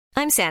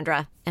I'm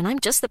Sandra, and I'm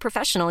just the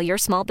professional your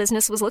small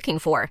business was looking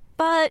for.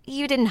 But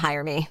you didn't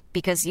hire me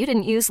because you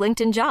didn't use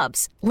LinkedIn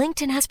Jobs.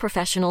 LinkedIn has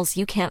professionals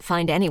you can't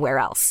find anywhere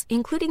else,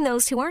 including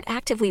those who aren't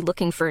actively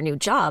looking for a new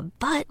job,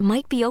 but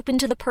might be open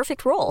to the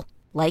perfect role,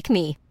 like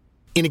me.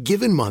 In a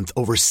given month,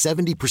 over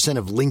 70%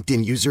 of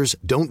LinkedIn users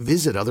don't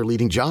visit other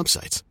leading job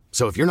sites.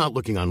 So if you're not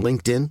looking on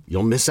LinkedIn,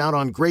 you'll miss out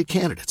on great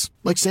candidates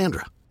like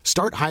Sandra.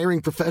 Start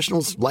hiring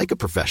professionals like a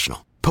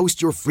professional.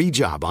 Post your free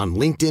job on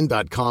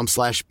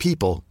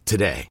linkedin.com/people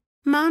today.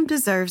 Mom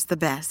deserves the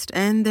best,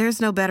 and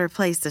there's no better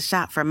place to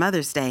shop for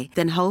Mother's Day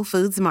than Whole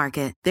Foods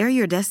Market. They're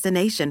your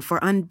destination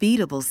for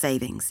unbeatable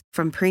savings,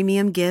 from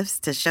premium gifts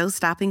to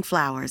show-stopping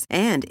flowers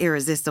and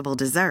irresistible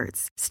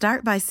desserts.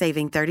 Start by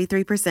saving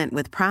 33%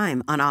 with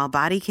Prime on all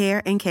body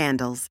care and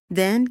candles.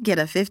 Then get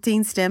a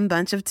 15-stem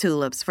bunch of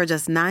tulips for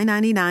just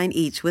 $9.99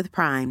 each with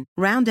Prime.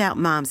 Round out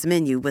Mom's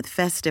menu with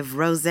festive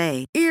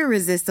rosé,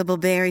 irresistible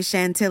berry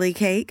chantilly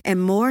cake,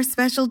 and more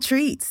special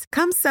treats.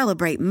 Come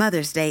celebrate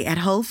Mother's Day at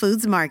Whole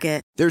Foods Market.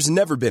 There's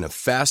never been a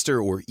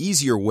faster or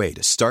easier way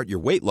to start your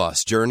weight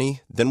loss journey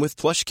than with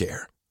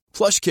PlushCare.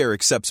 PlushCare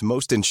accepts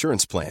most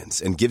insurance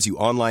plans and gives you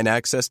online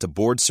access to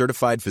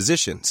board-certified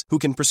physicians who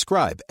can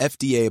prescribe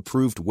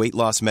FDA-approved weight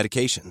loss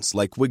medications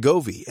like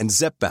Wegovy and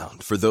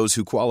Zepbound for those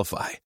who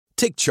qualify.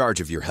 Take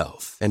charge of your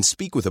health and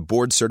speak with a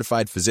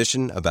board-certified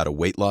physician about a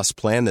weight loss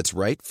plan that's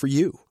right for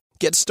you.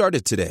 Get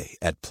started today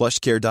at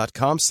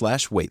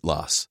plushcare.com/weight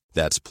loss.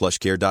 That's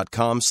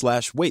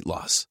plushcare.com/weight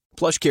loss.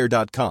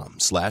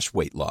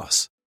 plushcare.com/weight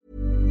loss.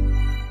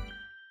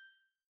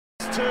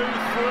 2, 3,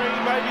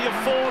 maybe a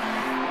fourth.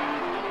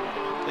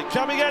 They're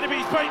coming at him.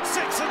 He's beat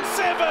 6 and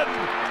 7.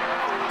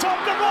 Tom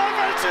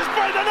DeMorris has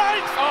beat an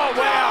 8. Oh,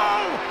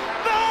 wow.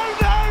 No.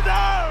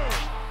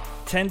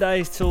 10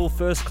 days till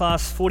first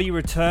class footy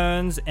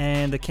returns,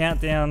 and the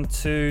countdown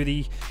to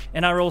the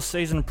NRL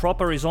season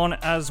proper is on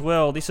as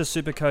well. This is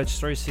Supercoach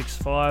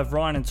 365.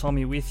 Ryan and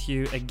Tommy with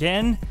you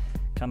again,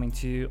 coming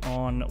to you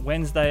on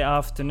Wednesday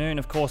afternoon.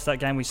 Of course, that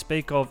game we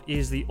speak of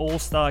is the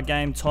All-Star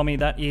game. Tommy,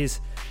 that is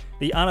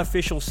the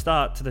unofficial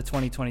start to the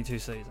 2022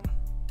 season.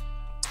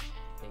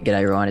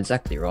 G'day, Ryan.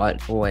 Exactly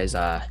right. Always,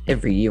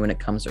 every year when it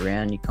comes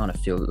around, you kind of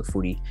feel that the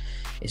footy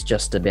is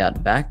just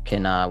about back,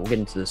 and we'll get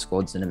into the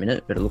squads in a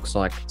minute, but it looks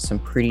like some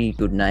pretty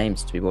good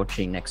names to be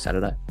watching next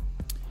Saturday.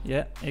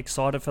 Yeah,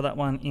 excited for that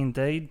one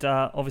indeed.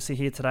 Obviously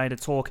here today to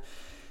talk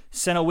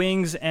centre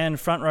wings and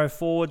front row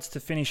forwards to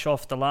finish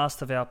off the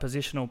last of our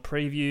positional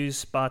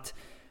previews. But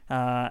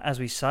as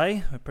we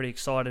say, we're pretty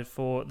excited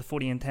for the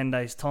footy in 10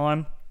 days'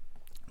 time.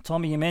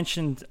 Tommy, you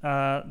mentioned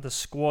the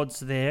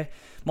squads there.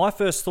 My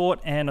first thought,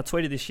 and I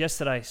tweeted this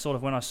yesterday, sort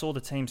of when I saw the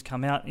teams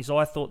come out, is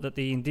I thought that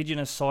the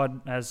Indigenous side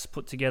has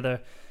put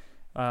together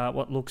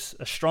what looks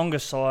a stronger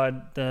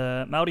side.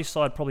 The Māori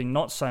side probably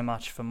not so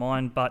much for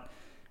mine, but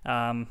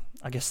I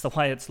guess the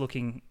way it's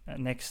looking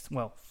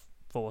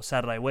for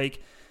Saturday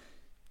week,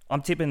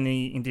 I'm tipping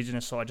the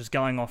Indigenous side, just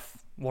going off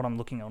what I'm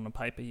looking on the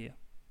paper here.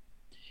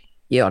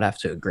 Yeah, I'd have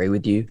to agree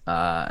with you.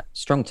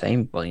 Strong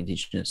team by the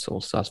Indigenous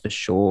All-Stars for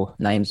sure.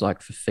 Names like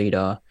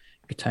Fafita,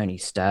 Tony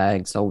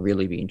Staggs, they'll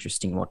really be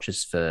interesting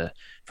watches for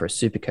a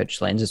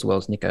Supercoach lens, as well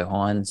as Nicho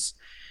Hynes.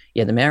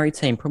 Yeah, the Maori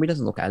team probably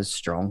doesn't look as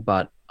strong,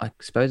 but I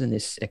suppose in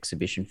this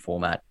exhibition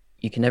format,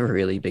 you can never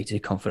really be too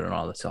confident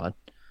on either side.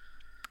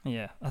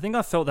 Yeah, I think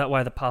I felt that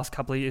way the past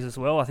couple of years as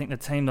well. I think the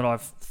team that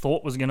I've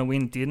thought was going to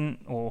win didn't,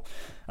 or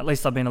at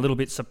least I've been a little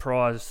bit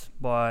surprised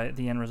by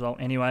the end result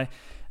anyway.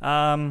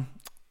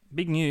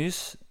 Big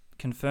news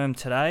confirmed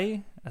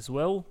today as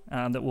well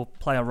that will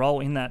play a role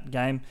in that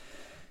game.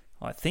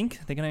 I think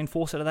they're going to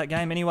enforce it at that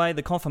game anyway.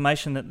 The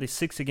confirmation that the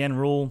 6 again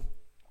rule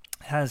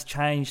has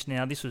changed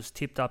now. This was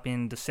tipped up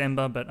in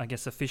December, but I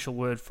guess official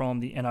word from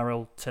the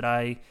NRL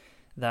today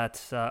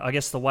that I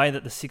guess the way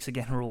that the 6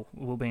 again rule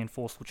will be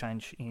enforced will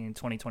change in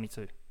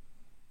 2022.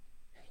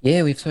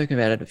 Yeah, we've spoken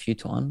about it a few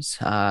times,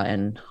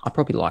 and I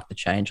probably like the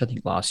change. I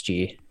think last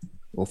year,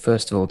 well,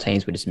 first of all,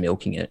 teams were just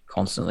milking it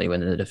constantly when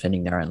they're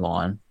defending their own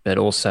line. But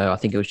also, I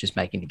think it was just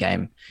making the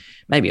game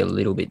maybe a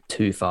little bit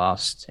too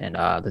fast. And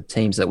the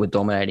teams that were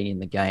dominating in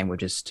the game were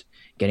just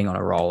getting on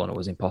a roll, and it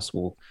was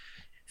impossible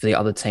for the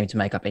other team to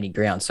make up any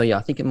ground. So, yeah,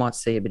 I think it might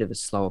see a bit of a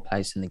slower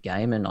pace in the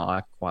game, and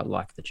I quite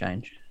like the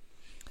change.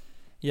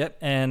 Yep,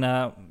 and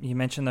you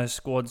mentioned those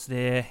squads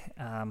there.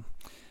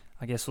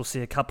 I guess we'll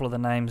see a couple of the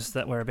names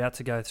that we're about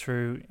to go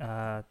through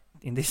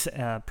in this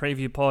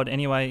preview pod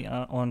anyway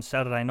on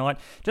Saturday night.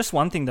 Just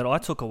one thing that I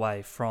took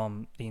away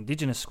from the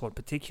Indigenous squad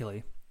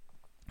particularly.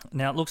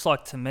 Now, it looks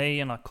like to me,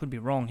 and I could be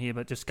wrong here,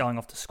 but just going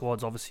off the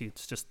squads, obviously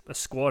it's just a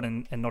squad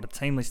and not a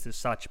team list as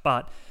such,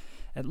 but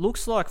it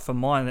looks like for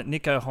mine that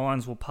Nicho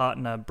Hynes will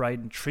partner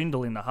Braden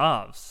Trindle in the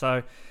halves.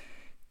 So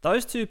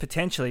those two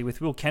potentially, with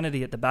Will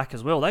Kennedy at the back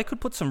as well, they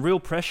could put some real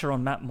pressure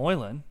on Matt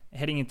Moylan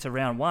heading into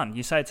round one.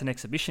 You say it's an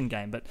exhibition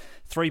game, but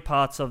 3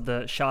 parts of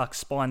the Sharks'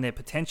 spine there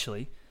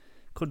potentially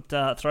could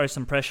throw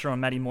some pressure on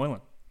Matty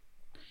Moylan.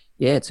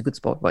 Yeah, it's a good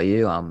spot by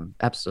you.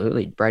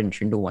 Absolutely. Braden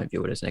Trindle won't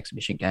view it as an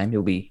exhibition game.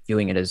 He'll be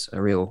viewing it as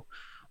a real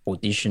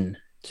audition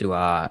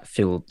to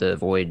fill the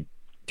void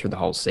through the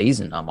whole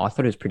season. I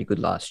thought he was pretty good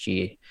last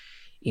year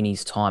in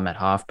his time at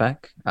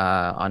halfback.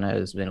 I know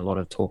there's been a lot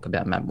of talk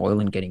about Matt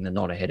Moylan getting the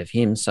nod ahead of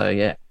him. So,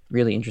 yeah,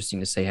 really interesting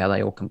to see how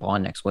they all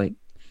combine next week.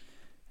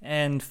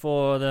 And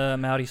for the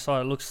Maori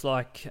side, it looks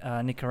like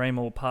Nikorima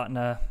will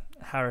partner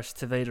Harris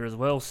Tavita as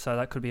well. So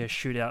that could be a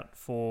shootout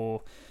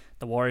for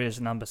the Warriors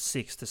number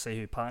 6 to see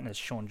who partners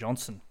Sean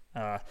Johnson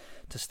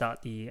to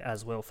start the year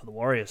as well for the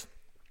Warriors.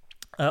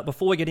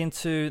 Before we get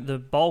into the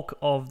bulk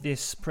of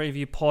this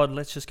preview pod,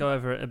 let's just go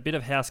over a bit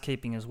of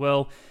housekeeping as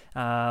well.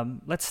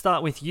 Let's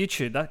start with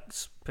YouTube.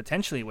 That's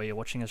potentially where you're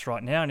watching us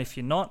right now. And if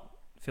you're not,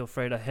 feel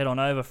free to head on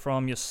over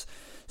from your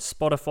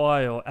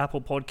Spotify or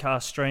Apple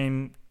podcast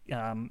stream.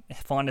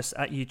 Find us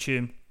at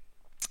YouTube.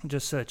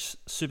 Just search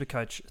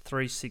Supercoach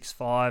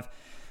 365.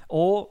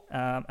 Or,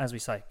 as we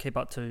say, keep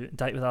up to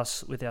date with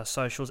us with our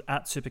socials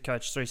at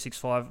Supercoach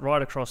 365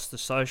 right across the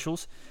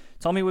socials.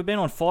 Tommy, we've been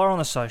on fire on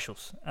the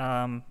socials.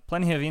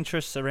 Plenty of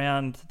interest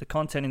around the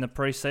content in the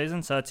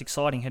preseason, so it's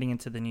exciting heading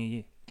into the new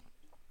year.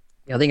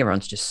 Yeah, I think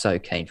everyone's just so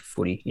keen for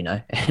footy,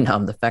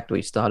 and the fact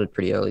we started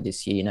pretty early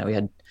this year, we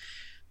had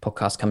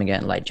podcasts coming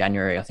out in late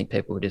January. I think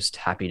people were just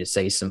happy to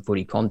see some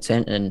footy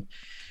content, and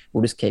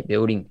we'll just keep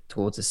building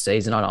towards the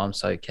season. I know I'm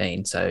so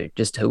keen. So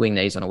just doing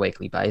these on a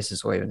weekly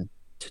basis or even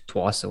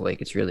twice a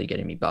week, it's really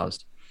getting me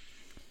buzzed.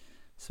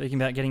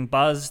 Speaking about getting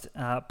buzzed,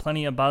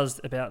 plenty of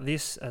buzzed about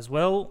this as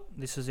well.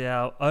 This is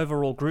our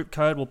overall group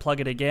code. We'll plug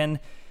it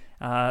again.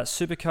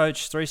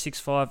 Supercoach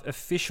 365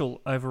 official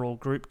overall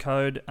group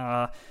code.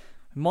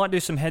 We might do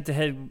some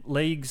head-to-head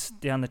leagues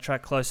down the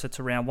track closer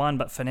to round 1,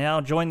 but for now,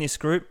 join this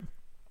group.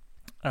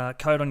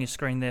 Code on your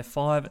screen there,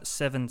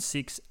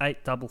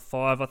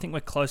 576855. I think we're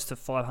close to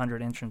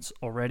 500 entrants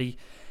already.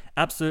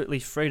 Absolutely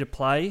free to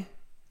play.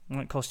 It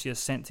won't cost you a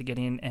cent to get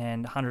in,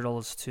 and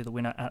 $100 to the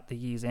winner at the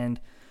year's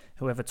end.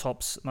 Whoever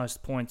tops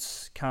most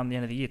points come the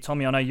end of the year.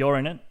 Tommy, I know you're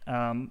in it.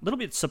 A little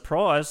bit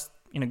surprised,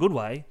 in a good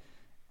way,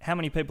 how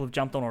many people have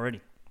jumped on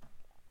already.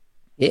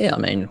 Yeah, I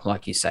mean,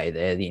 like you say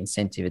there, the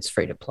incentive, it's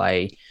free to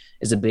play.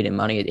 There's a bit of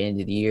money at the end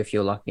of the year if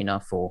you're lucky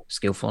enough or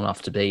skillful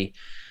enough to be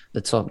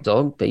the top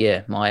dog. But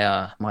yeah,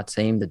 my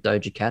team, the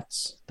Doja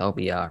Cats, they'll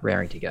be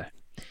raring to go.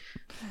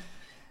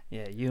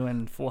 Yeah, you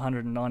and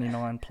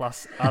 499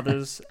 plus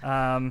others.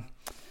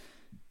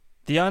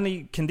 The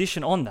only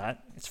condition on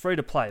that, it's free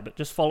to play, but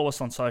just follow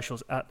us on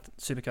socials at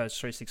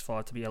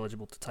Supercoach365 to be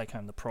eligible to take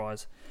home the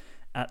prize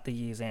at the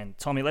year's end.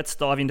 Tommy, let's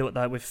dive into it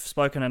though. We've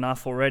spoken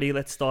enough already.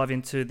 Let's dive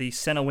into the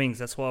centre wings.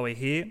 That's why we're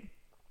here.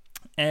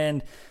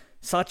 And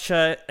such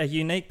a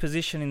unique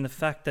position in the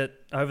fact that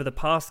over the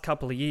past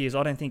couple of years,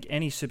 I don't think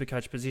any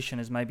Supercoach position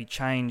has maybe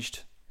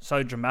changed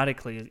so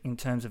dramatically in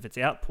terms of its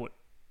output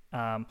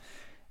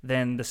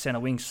than the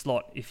centre wing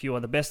slot. If you are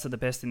the best of the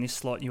best in this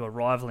slot, you are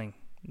rivaling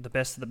the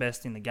best of the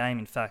best in the game,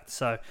 in fact.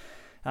 So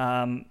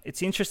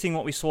it's interesting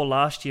what we saw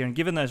last year, and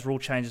given those rule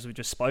changes we've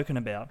just spoken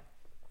about,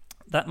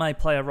 that may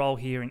play a role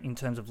here in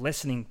terms of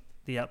lessening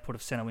the output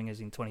of centre wingers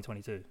in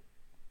 2022.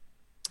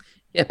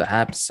 Yeah,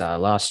 perhaps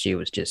last year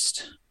was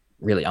just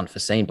really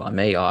unforeseen by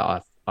me.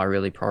 I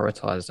really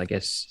prioritised, I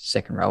guess,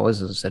 second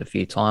rowers, as I said a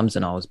few times,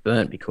 and I was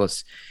burnt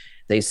because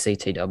these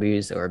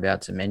CTWs that we're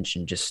about to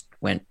mention just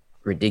went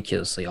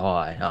ridiculously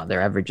high.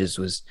 Their averages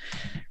was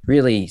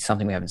really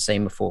something we haven't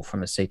seen before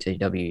from a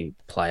CTW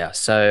player.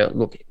 So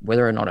look,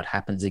 whether or not it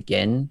happens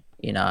again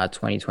in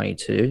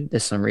 2022,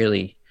 there's some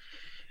really,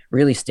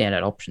 really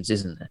standout options,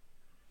 isn't there?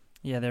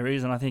 Yeah, there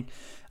is. And I think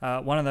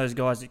one of those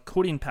guys it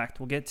could impact,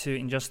 we'll get to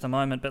in just a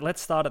moment. But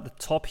let's start at the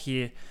top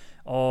here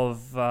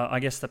of, I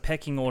guess, the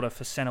pecking order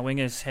for centre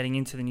wingers heading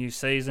into the new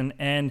season.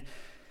 And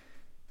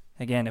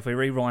again, if we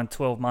rewind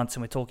 12 months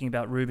and we're talking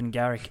about Ruben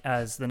Garrick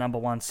as the number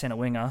 1 centre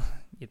winger,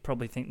 you'd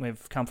probably think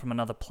we've come from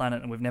another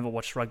planet and we've never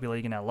watched rugby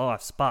league in our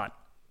lives. But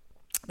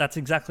that's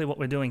exactly what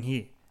we're doing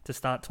here to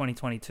start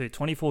 2022.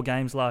 24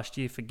 games last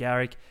year for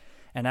Garrick,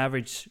 an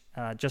average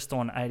just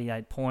on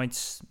 88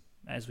 points.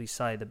 As we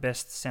say, the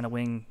best centre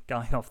wing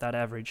going off that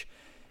average,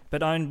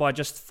 but owned by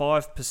just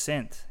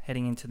 5%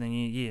 heading into the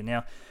new year.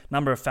 Now,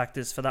 number of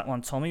factors for that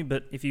one, Tommy,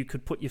 but if you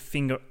could put your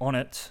finger on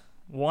it,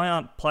 why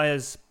aren't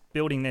players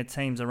building their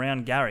teams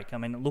around Garrick? I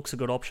mean, it looks a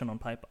good option on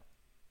paper.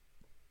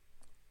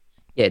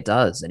 Yeah, it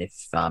does. And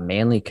if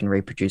Manly can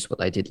reproduce what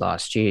they did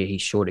last year,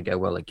 he's sure to go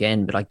well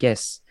again. But I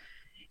guess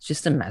it's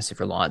just a massive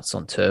reliance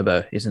on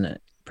Turbo, isn't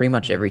it? Pretty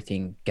much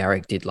everything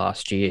Garrick did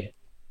last year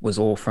was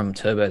all from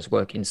Turbo's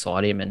work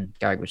inside him, and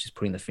Garrick was just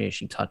putting the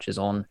finishing touches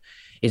on.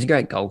 He's a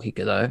great goal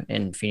kicker, though,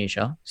 and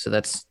finisher. So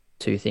that's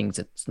two things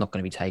that's not going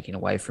to be taken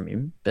away from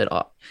him. But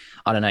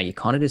I don't know, you're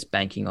kind of just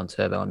banking on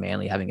Turbo and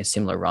Manly having a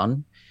similar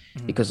run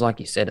because, like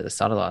you said, at the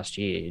start of last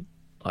year,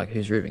 like,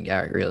 who's Ruben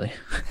Garrick, really?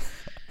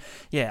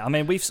 Yeah, I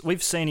mean,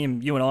 we've seen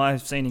him, you and I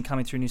have seen him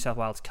coming through New South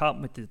Wales Cup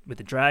with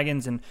the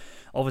Dragons, and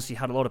obviously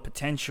had a lot of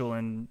potential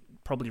and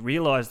probably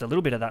realised a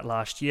little bit of that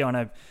last year. I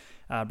know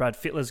Brad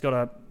Fittler's got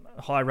a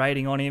high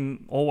rating on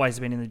him, always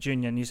been in the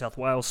junior New South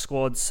Wales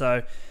squad,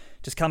 so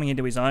just coming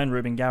into his own,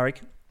 Ruben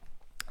Garrick.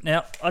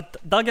 Now, I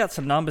dug out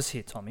some numbers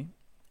here, Tommy,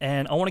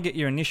 and I want to get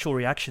your initial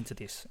reaction to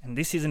this. And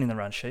this isn't in the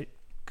run sheet,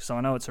 because I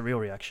know it's a real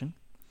reaction.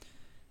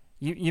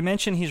 You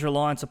mentioned his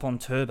reliance upon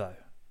Turbo,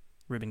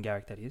 Ruben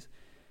Garrick, that is.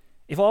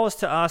 If I was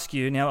to ask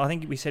you, now I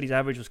think we said his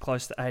average was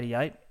close to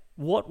 88.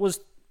 What was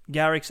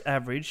Garrick's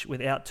average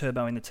without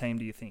Turbo in the team,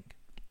 do you think?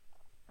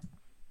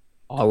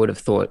 I would have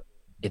thought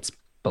it's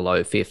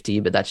below 50,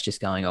 but that's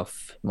just going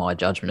off my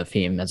judgment of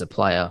him as a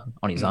player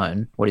on his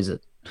own. What is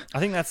it? I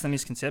think that's the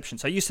misconception.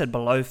 So you said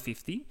below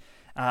 50. It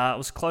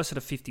was closer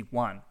to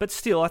 51. But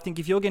still, I think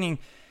if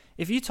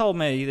you told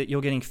me that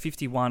you're getting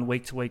 51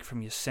 week to week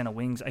from your centre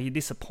wings, are you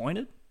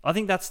disappointed? I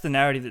think that's the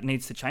narrative that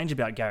needs to change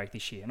about Garrick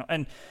this year.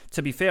 And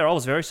to be fair, I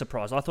was very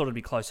surprised. I thought it'd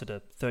be closer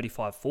to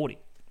 35, 40.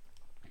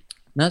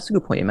 No, that's a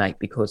good point you make,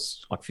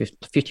 because like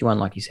 51,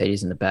 like you said,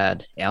 isn't a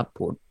bad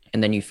output.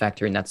 And then you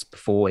factor in that's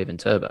before even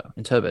Turbo.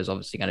 And Turbo is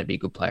obviously going to be a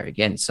good player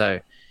again. So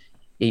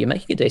yeah, you're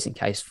making a decent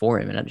case for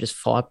him. And at just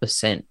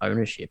 5%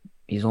 ownership,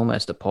 he's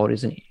almost a pod,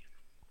 isn't he?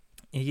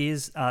 He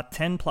is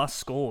 10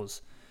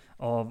 scores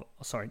of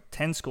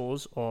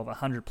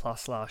 100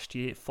 plus last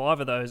year. 5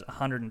 of those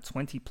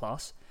 120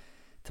 plus.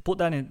 To put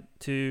that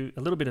into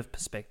a little bit of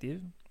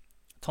perspective,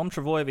 Tom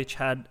Trbojevic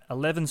had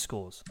 11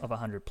 scores of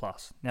 100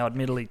 plus. Now,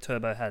 admittedly,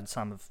 Turbo had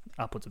some of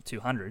upwards of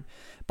 200,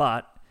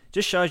 but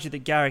just shows you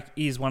that Garrick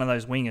is one of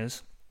those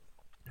wingers,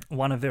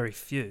 one of very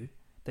few,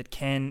 that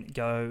can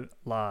go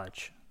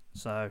large.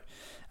 So,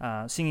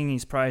 singing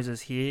his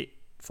praises here,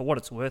 for what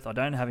it's worth, I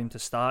don't have him to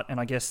start, and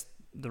I guess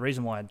the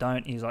reason why I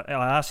don't is I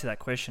asked you that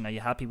question, are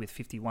you happy with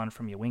 51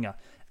 from your winger?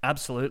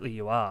 Absolutely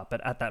you are,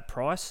 but at that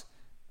price,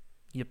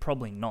 you're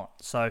probably not.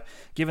 So,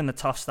 given the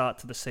tough start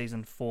to the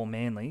season for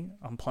Manly,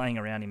 I'm playing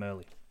around him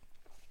early.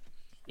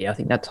 Yeah, I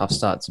think that tough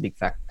start's a big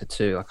factor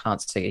too. I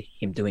can't see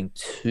him doing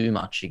too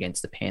much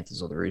against the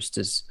Panthers or the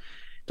Roosters.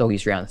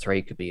 Doggies round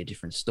 3 could be a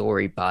different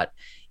story, but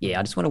yeah,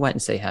 I just want to wait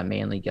and see how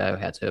Manly go,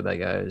 how Turbo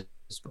goes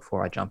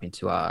before I jump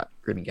into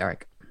Ruben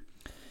Garrick.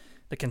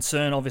 The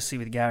concern, obviously,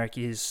 with Garrick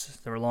is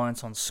the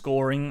reliance on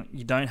scoring.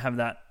 You don't have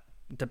that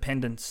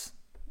dependence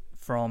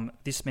from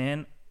this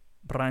man,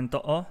 Brian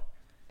To'o,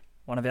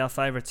 one of our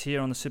favourites here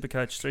on the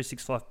Supercoach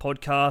 365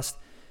 podcast.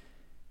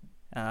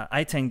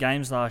 18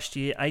 games last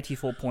year,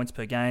 84 points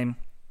per game.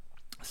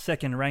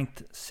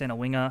 Second-ranked centre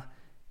winger,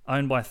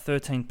 owned by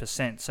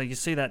 13%. So you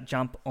see that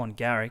jump on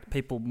Garrick.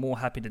 People more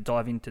happy to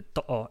dive into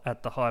To'o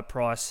at the high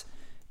price,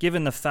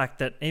 given the fact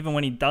that even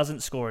when he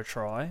doesn't score a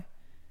try,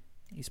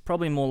 he's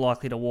probably more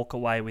likely to walk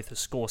away with a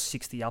score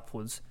 60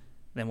 upwards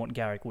than what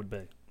Garrick would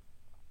be.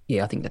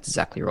 Yeah, I think that's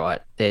exactly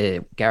right.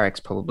 Garrick's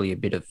probably a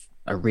bit of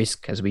a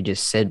risk, as we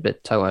just said,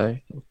 but To'o,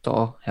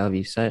 however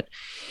you say it,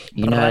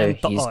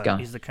 he's going...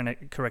 is the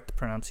correct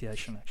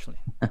pronunciation, actually.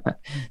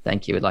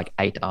 Thank you, with like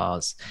 8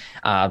 R's.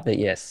 But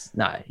yes,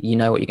 no, you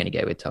know what you're going to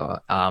get with To'o.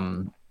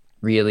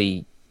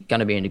 Really going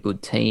to be in a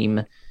good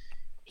team.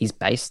 His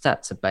base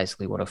stats are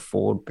basically what a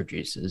forward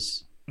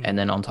produces. And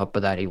then on top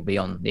of that, he'll be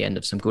on the end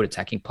of some good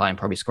attacking play and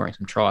probably scoring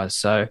some tries.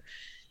 So,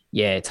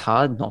 yeah, it's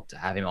hard not to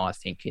have him, I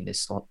think, in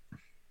this slot.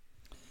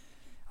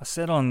 I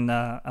said on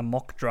a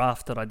mock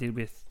draft that I did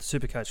with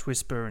Supercoach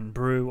Whisper and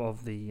Brew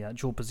of the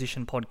Dual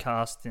Position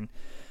podcast and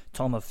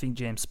Tom of Fig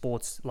Jam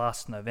Sports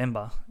last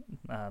November,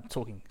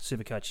 talking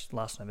Supercoach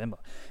last November.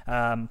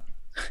 Our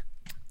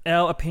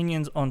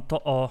opinions on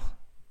To'o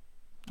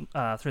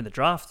through the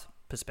draft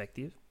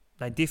perspective,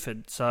 they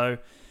differed. So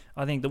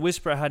I think the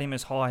Whisperer had him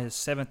as high as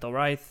 7th or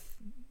 8th.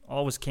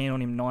 I was keen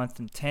on him 9th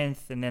and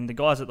 10th. And then the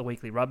guys at the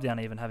Weekly Rubdown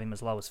even have him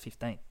as low as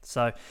 15th.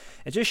 So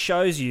it just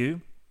shows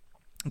you,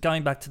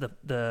 going back to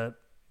the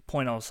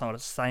point I was sort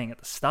of saying at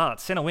the start,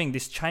 centre wing,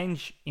 this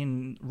change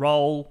in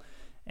role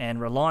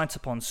and reliance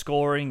upon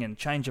scoring and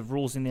change of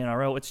rules in the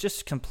NRL, it's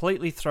just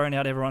completely thrown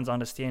out everyone's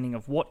understanding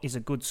of what is a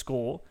good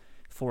score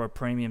for a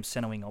premium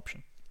centre wing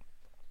option.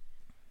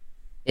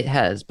 It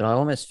has, but I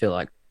almost feel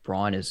like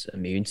Brian is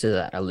immune to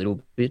that a little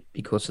bit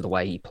because of the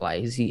way he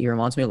plays. He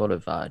reminds me a lot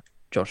of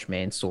Josh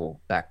Mansell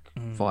back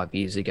 5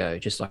 years ago,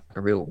 just like a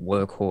real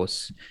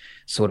workhorse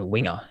sort of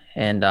winger.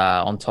 And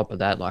on top of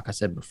that, like I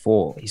said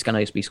before, he's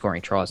going to be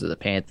scoring tries at the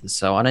Panthers.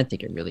 So I don't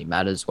think it really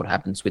matters what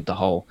happens with the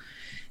whole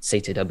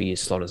CTW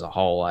slot as a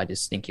whole. I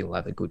just think he'll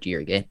have a good year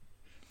again.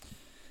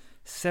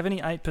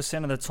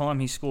 78% of the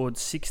time he scored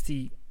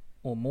 60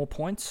 or more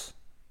points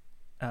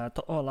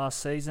last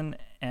season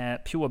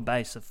at pure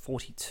base of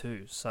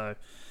 42. So,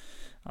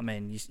 I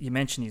mean, you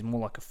mentioned he's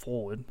more like a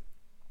forward.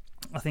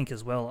 I think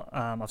as well,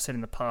 I've said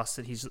in the past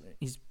that he's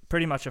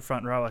pretty much a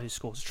front rower who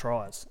scores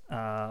tries,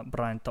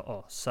 Brian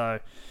To'o. So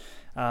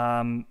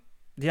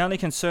the only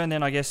concern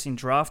then, I guess, in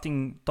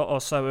drafting To'o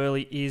so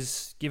early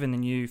is, given the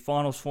new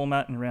finals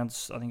format in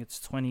rounds, I think it's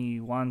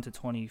 21 to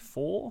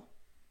 24.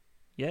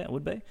 Yeah, it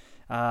would be.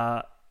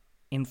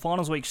 In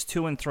finals weeks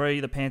 2 and 3,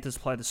 the Panthers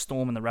play the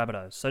Storm and the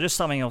Rabbitohs. So just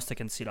something else to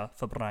consider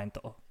for Brian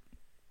To'o.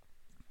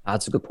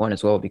 That's a good point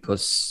as well,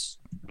 because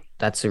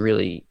that's a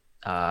really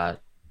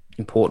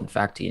important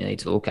factor you need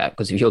to look at,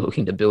 because if you're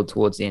looking to build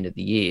towards the end of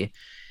the year,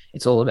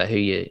 it's all about who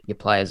your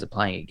players are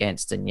playing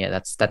against. And yeah,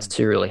 that's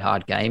 2 really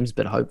hard games,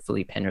 but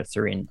hopefully Penrith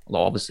will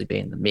obviously be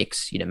in the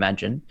mix, you'd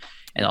imagine,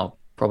 and I'll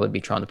probably be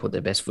trying to put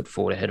their best foot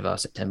forward ahead of our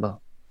September.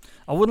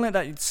 I wouldn't let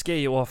that scare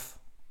you off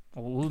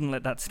or wouldn't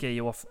let that scare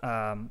you off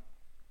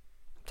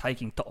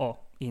taking To'o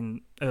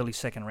in early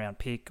second round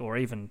pick, or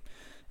even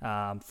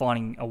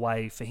finding a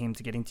way for him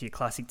to get into your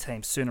classic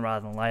team sooner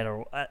rather than later,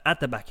 or at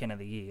the back end of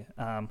the year.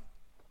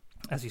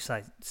 As you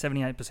say,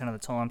 78% of the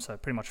time, so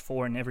pretty much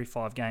 4 in every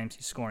 5 games,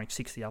 he's scoring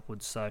 60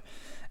 upwards. So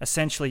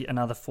essentially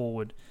another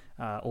forward,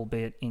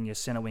 albeit in your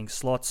centre wing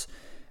slots.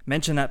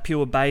 Mention that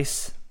pure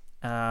base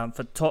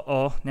for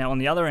To'o. Now, on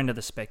the other end of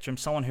the spectrum,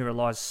 someone who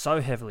relies so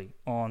heavily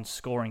on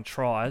scoring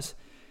tries,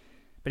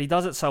 but he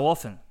does it so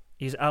often,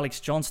 is Alex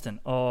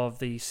Johnston of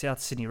the South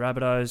Sydney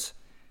Rabbitohs.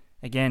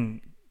 Again,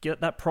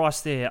 get that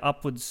price there,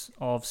 upwards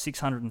of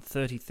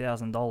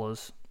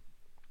 $630,000.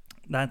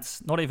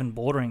 That's not even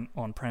bordering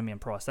on premium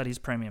price. That is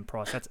premium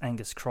price. That's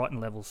Angus Crichton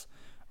levels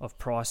of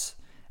price.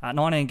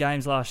 19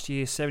 games last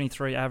year,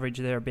 73 average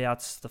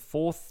thereabouts, the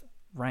 4th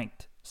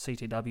ranked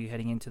CTW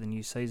heading into the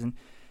new season.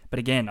 But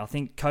again, I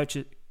think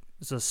coaches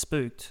are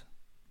spooked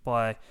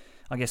by,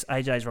 I guess,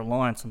 AJ's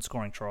reliance on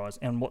scoring tries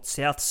and what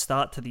South's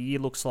start to the year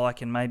looks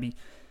like, and maybe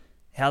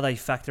how they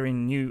factor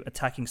in new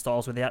attacking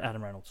styles without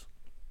Adam Reynolds.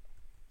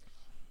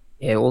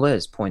 Yeah, all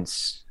those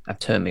points have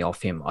turned me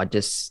off him.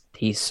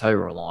 He's so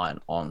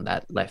reliant on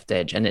that left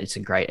edge, and it's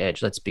a great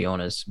edge. Let's be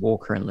honest.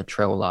 Walker and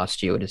Latrell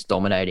last year were just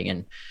dominating,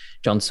 and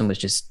Johnson was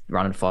just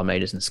running 5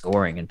 meters and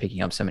scoring and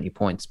picking up so many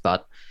points.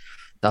 But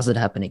does it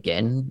happen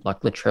again?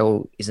 Like,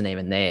 Latrell isn't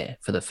even there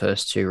for the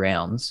first 2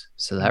 rounds,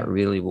 so that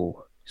really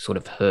will sort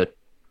of hurt,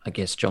 I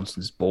guess,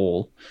 Johnson's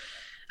ball.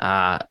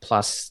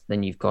 Plus,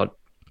 then you've got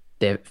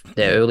their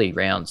early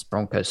rounds: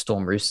 Broncos,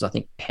 Storm, Roosters. I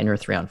think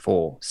Penrith round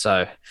 4.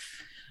 So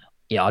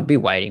yeah, I'd be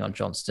waiting on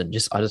Johnston.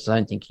 I just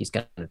don't think he's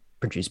going to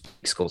produce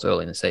big scores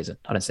early in the season.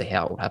 I don't see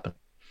how it will happen.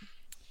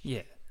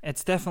 Yeah,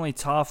 it's definitely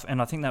tough,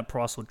 and I think that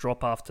price will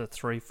drop after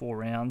 3-4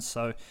 rounds.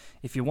 So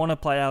if you want to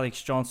play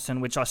Alex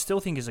Johnston, which I still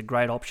think is a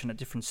great option at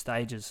different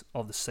stages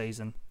of the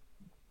season,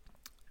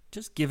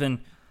 just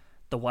given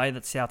the way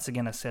that Souths are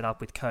going to set up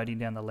with Cody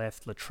down the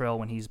left, Latrell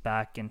when he's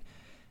back, and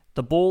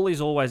the ball is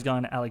always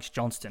going to Alex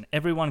Johnston.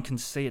 Everyone can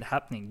see it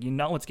happening. You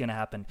know what's going to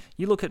happen.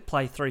 You look at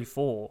play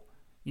 3-4,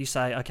 you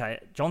say, okay,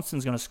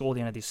 Johnston's going to score the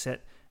end of this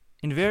set.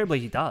 Invariably,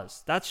 he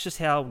does. That's just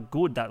how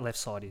good that left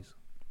side is.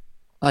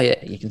 Oh,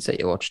 yeah, you can set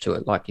your watch to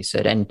it, like you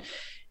said. And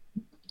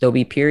there'll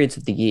be periods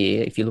of the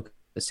year, if you look at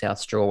the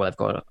South draw where they've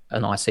got a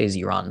nice,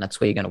 easy run, that's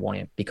where you're going to want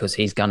him, because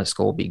he's going to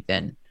score big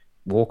then.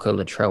 Walker,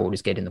 Latrell will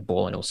just get in the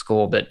ball and he'll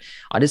score. But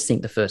I just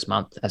think the first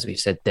month, as we've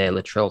said there,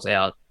 Latrell's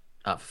out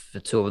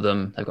for 2 of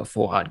them. They've got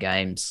 4 hard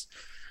games.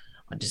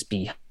 I'd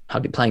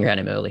be playing around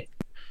him early.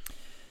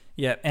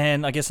 Yeah,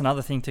 and I guess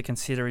another thing to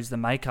consider is the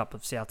makeup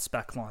of South's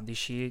backline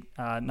this year.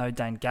 No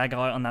Dane Gagai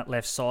on that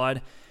left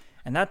side.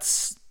 And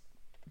that's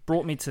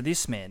brought me to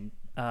this man,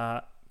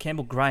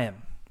 Campbell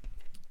Graham.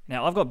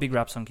 Now, I've got big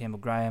raps on Campbell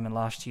Graham, and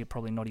last year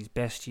probably not his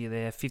best year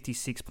there.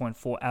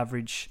 56.4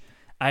 average,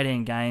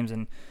 18 games,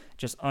 and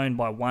just owned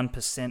by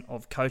 1%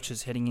 of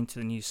coaches heading into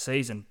the new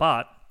season.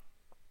 But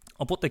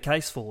I'll put the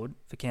case forward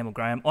for Campbell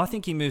Graham. I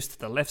think he moves to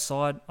the left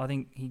side. I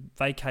think he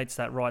vacates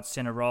that right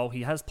centre role.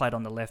 He has played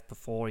on the left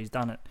before. He's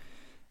done it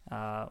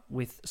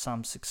with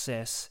some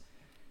success.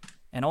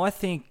 And I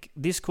think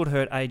this could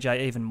hurt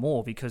AJ even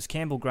more, because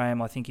Campbell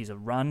Graham, I think he's a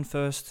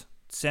run-first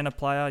centre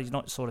player. He's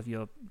not sort of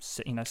your,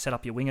 set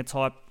up your winger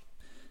type,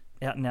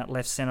 out-and-out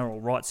left centre or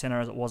right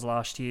centre as it was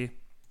last year.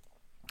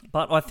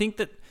 But I think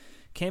that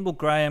Campbell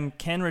Graham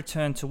can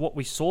return to what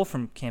we saw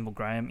from Campbell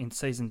Graham in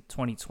season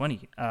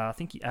 2020. I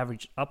think he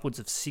averaged upwards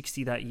of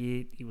 60 that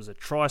year. He was a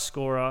try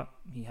scorer.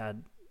 He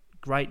had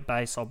great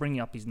base. I'll bring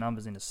you up his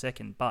numbers in a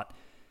second. But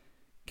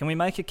can we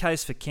make a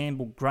case for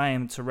Campbell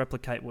Graham to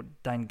replicate what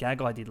Dane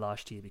Gagai did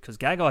last year? Because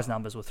Gagai's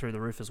numbers were through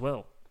the roof as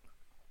well.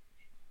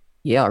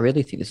 Yeah, I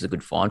really think this is a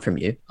good find from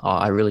you.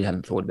 I really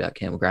haven't thought about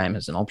Campbell Graham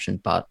as an option,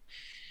 but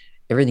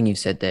everything you've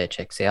said there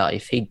checks out.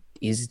 If he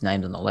is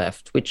named on the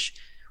left, which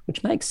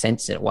makes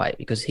sense in a way,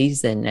 because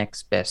he's their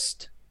next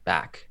best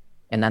back,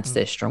 and that's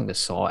their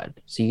strongest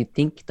side. So you'd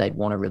think they'd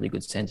want a really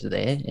good centre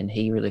there, and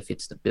he really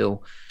fits the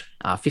bill.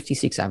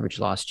 56 average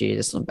last year.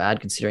 That's not bad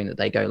considering that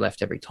they go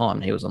left every time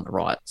and he was on the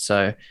right.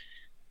 So,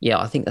 yeah,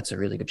 I think that's a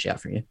really good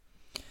shout for you.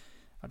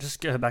 I'll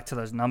just go back to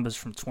those numbers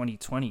from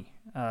 2020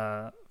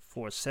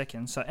 for a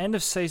second. So end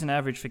of season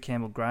average for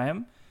Campbell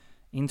Graham,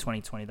 in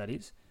 2020 that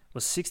is,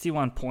 was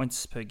 61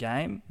 points per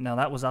game. Now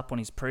that was up on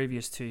his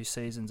previous 2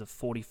 seasons of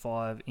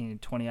 45 in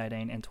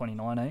 2018 and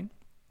 2019.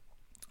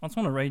 I just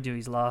want to read you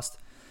his last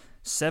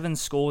 7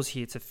 scores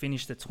here to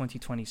finish the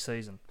 2020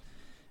 season.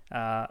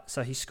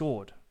 So he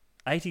scored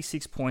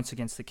 86 points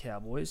against the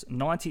Cowboys,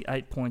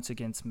 98 points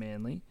against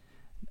Manly,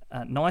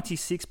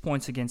 96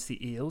 points against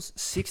the Eels,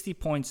 60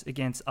 points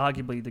against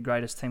arguably the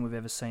greatest team we've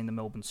ever seen, the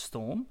Melbourne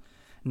Storm,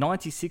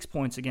 96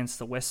 points against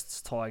the Wests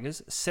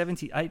Tigers,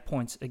 78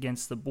 points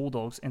against the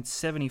Bulldogs, and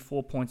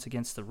 74 points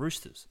against the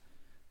Roosters.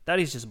 That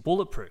is just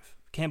bulletproof.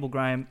 Campbell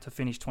Graham to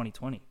finish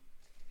 2020.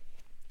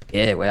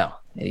 Yeah, wow.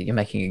 You're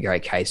making a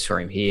great case for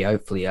him here.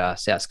 Hopefully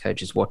South's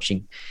coach is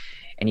watching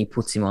and he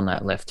puts him on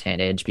that left-hand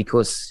edge,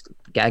 because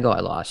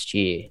Gagai last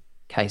year,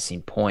 case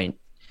in point,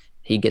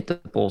 he'd get the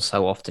ball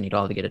so often, he'd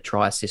either get a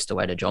try assist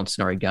away to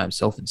Johnson or he'd go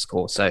himself and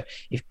score. So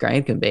if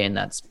Graham can be in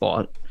that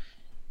spot,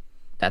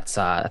 that's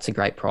a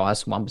great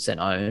price. 1%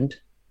 owned.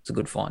 It's a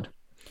good find.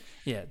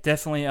 Yeah,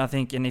 definitely, I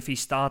think. And if he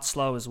starts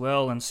slow as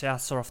well and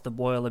Souths are off the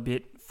boil a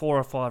bit, 4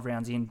 or 5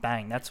 rounds in,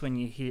 bang, that's when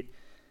you hit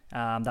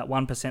that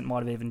 1% might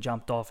have even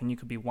jumped off, and you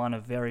could be one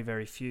of very,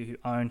 very few who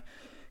own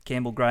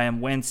Campbell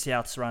Graham when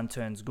South's run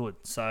turns good.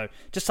 So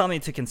just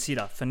something to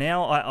consider. For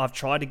now, I've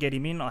tried to get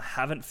him in. I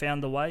haven't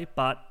found the way,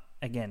 but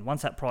again,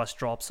 once that price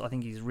drops, I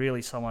think he's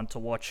really someone to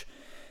watch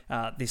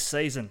this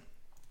season.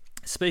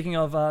 Speaking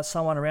of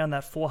someone around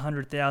that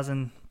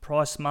 400,000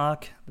 price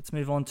mark, let's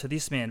move on to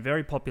this man.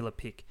 Very popular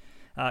pick.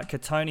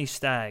 Kotoni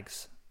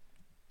Staggs,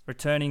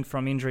 returning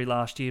from injury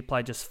last year,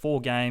 played just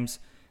 4 games.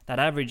 That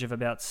average of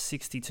about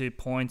 62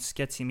 points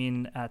gets him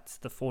in at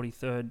the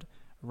 43rd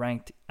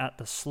ranked at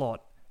the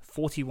slot,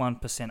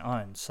 41%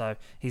 owned. So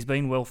he's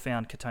been well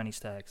found, Kotoni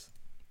Staggs.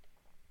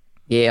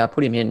 Yeah, I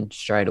put him in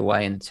straight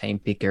away in the team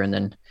picker, and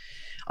then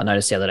I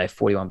noticed the other day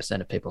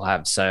 41% of people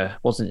have. So it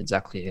wasn't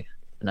exactly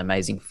an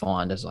amazing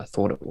find as I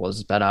thought it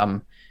was. But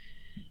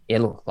yeah,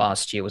 look,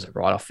 last year was a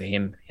write-off for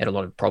him. He had a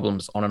lot of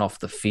problems on and off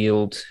the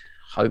field.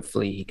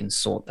 Hopefully he can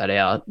sort that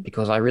out,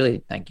 because I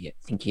really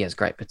think he has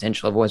great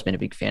potential. I've always been a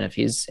big fan of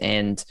his,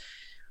 and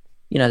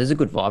there's a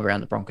good vibe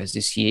around the Broncos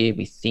this year,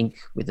 we think,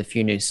 with a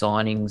few new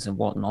signings and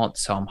whatnot.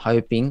 So I'm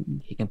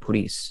hoping he can put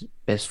his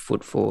best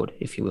foot forward,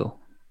 if you will.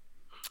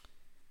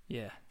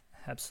 Yeah,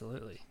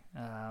 absolutely.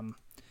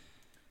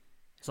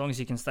 As long as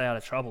he can stay out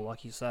of trouble,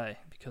 like you say,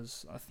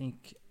 because I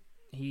think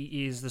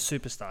he is the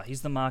superstar.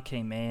 He's the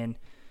marquee man.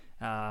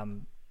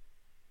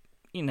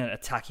 In an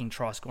attacking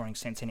try-scoring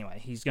sense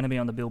anyway. He's going to be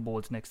on the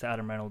billboards next to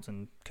Adam Reynolds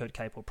and Kurt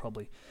Capel,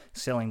 probably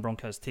selling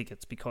Broncos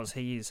tickets, because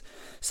he is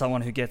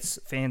someone who gets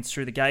fans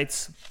through the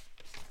gates.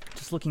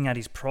 Just looking at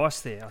his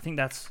price there, I think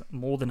that's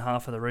more than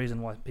half of the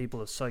reason why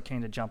people are so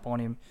keen to jump on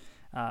him.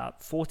 He's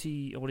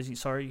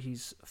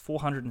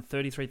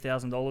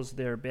 $433,000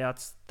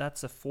 thereabouts.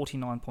 That's a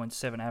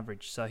 49.7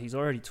 average. So he's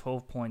already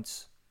 12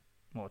 points,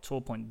 well, a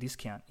 12-point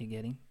discount you're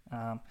getting,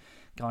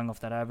 going off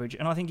that average.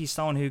 And I think he's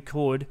someone who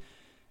could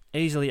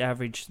easily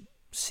average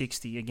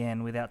 60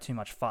 again without too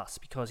much fuss,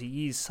 because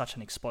he is such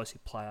an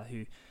explosive player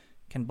who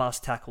can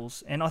bust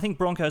tackles. And I think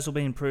Broncos will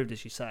be improved,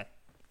 as you say.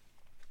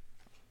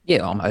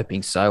 Yeah, I'm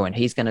hoping so. And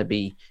him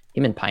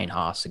and Payne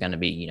Haas are going to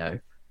be,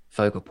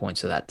 focal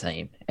points of that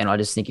team. And I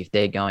just think if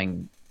they're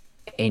going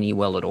any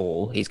well at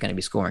all, he's going to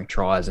be scoring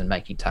tries and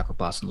making tackle,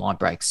 pass and line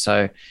breaks.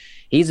 So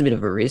he's a bit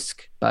of a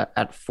risk, but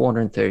at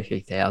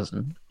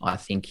 433,000, I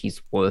think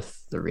he's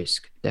worth the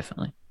risk,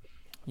 definitely.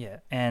 Yeah,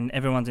 and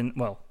everyone's in,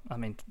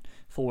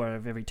 4 out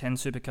of every 10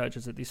 super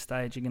coaches at this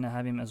stage are going to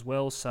have him as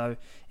well. So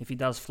if he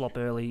does flop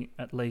early,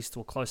 at least,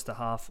 or close to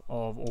half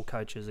of all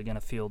coaches are going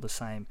to feel the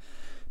same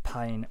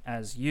pain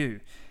as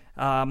you.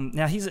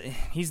 Now, he's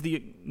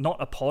not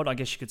a pod, I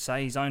guess you could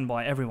say. He's owned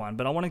by everyone.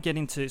 But I want to get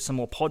into some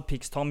more pod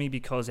picks, Tommy,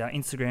 because our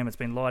Instagram has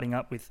been lighting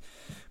up with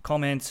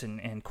comments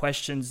and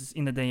questions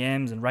in the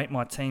DMs and rate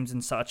my teams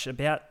and such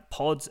about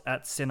pods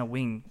at centre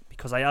wing,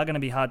 because they are going to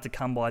be hard to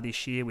come by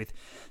this year, with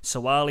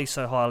Sawali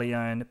so highly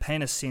owned,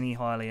 Panasini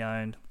highly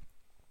owned,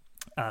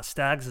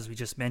 Staggs, as we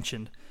just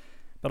mentioned.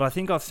 But I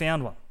think I've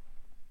found one.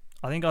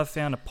 I think I've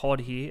found a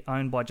pod here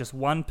owned by just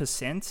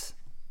 1%.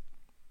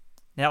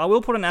 Now, I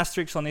will put an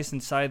asterisk on this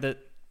and say that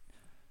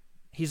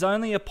he's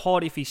only a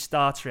pod if he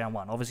starts round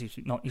 1. Obviously,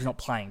 he's not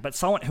playing. But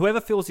whoever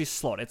fills his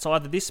slot, it's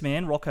either this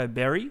man, Rocco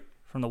Berry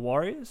from the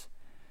Warriors,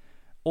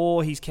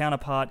 or his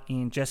counterpart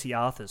in Jesse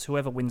Arthurs,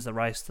 whoever wins the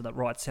race to that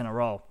right centre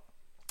role.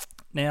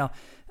 Now,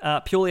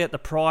 purely at the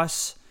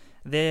price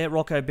there,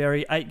 Rocco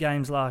Berry, 8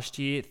 games last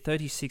year,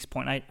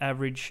 36.8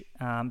 average,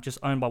 just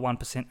owned by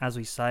 1%, as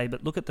we say.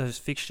 But look at those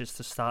fixtures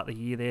to start the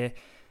year there.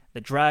 The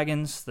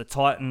Dragons, the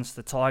Titans,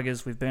 the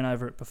Tigers, we've been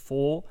over it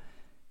before.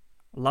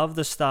 Love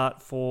the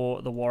start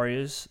for the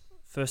Warriors,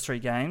 first 3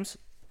 games.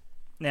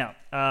 Now,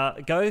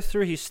 go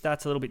through his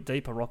stats a little bit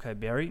deeper, Rocco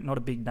Berry, not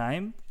a big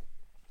name,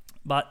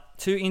 but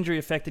 2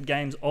 injury-affected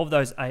games of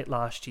those 8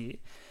 last year.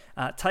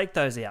 Take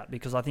those out,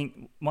 because I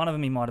think one of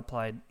them he might have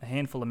played a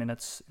handful of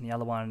minutes, and the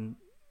other one,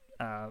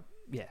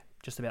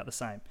 just about the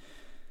same.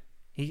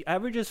 He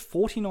averages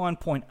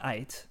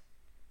 49.8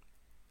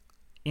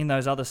 in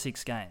those other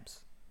 6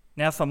 games.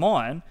 Now, for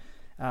mine,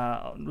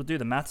 we'll do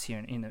the maths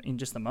here in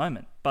just a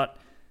moment, but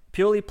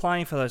purely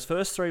playing for those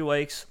first 3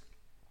 weeks,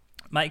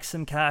 make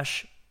some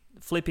cash,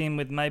 flip in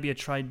with maybe a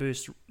trade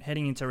boost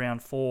heading into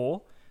round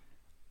 4,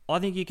 I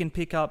think you can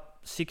pick up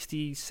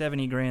 60,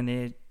 70 grand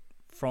there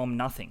from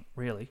nothing,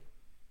 really.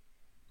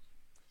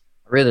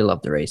 I really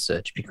love the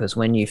research, because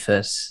when you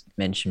first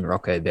mentioned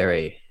Rocco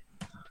Berry,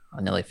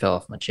 I nearly fell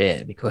off my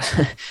chair, because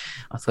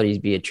I thought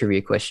he'd be a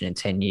trivia question in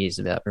 10 years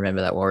about, remember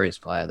that Warriors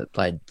player that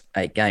played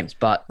 8 games.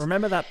 But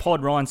remember that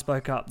pod Ryan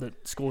spoke up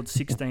that scored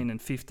 16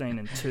 and 15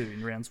 and 2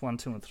 in rounds 1,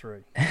 2 and 3?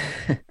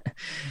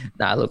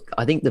 No, look,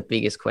 I think the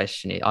biggest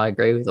question is, I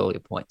agree with all your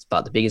points,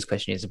 but the biggest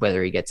question is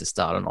whether he gets a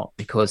start or not,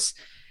 because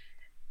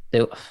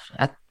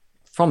at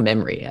from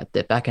memory, at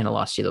the back end of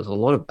last year, there was a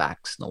lot of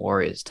backs in the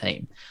Warriors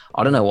team.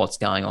 I don't know what's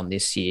going on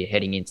this year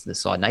heading into the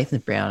side. Nathan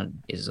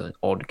Brown is an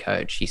odd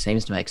coach. He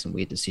seems to make some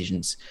weird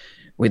decisions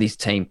with his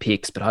team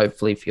picks, but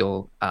hopefully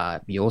for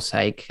your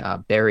sake,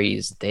 Berry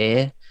is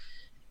there.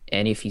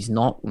 And if he's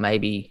not,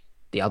 maybe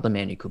the other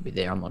man who could be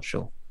there, I'm not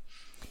sure.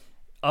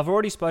 I've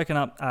already spoken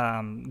up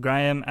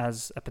Graham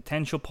as a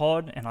potential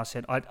pod, and I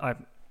said I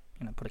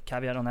put a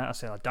caveat on that. I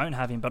said I don't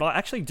have him, but I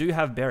actually do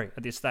have Berry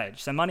at this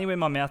stage. So money where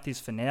my mouth is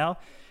for now.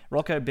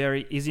 Rocco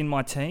Berry is in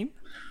my team.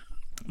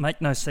 Make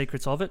no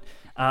secrets of it.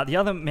 The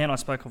other man I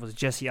spoke of was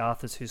Jesse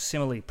Arthurs, who's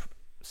similarly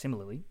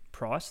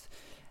priced.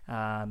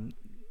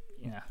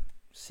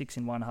 6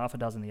 in one, half a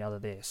dozen the other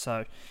there.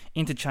 So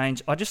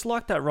interchange. I just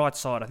like that right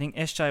side. I think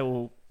SJ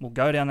will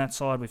go down that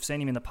side. We've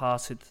seen him in the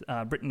past with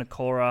Britton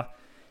Nakora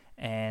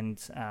and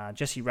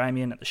Jesse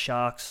Ramian at the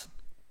Sharks.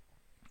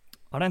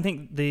 I don't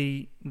think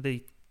the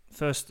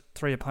first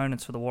three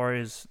opponents for the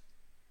Warriors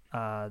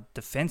are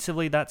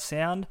defensively that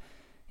sound.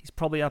 He's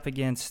probably up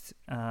against,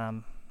 he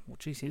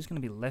was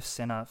going to be left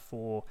centre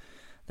for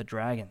the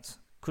Dragons.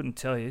 Couldn't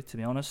tell you, to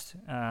be honest.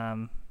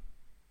 Talatau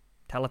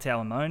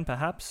Amone,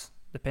 perhaps,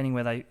 depending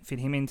where they fit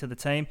him into the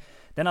team.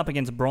 Then up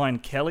against Brian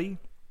Kelly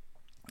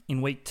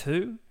in week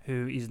 2,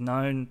 who is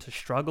known to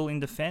struggle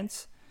in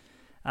defence.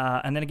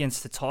 And then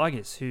against the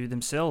Tigers, who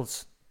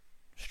themselves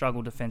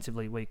struggle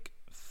defensively week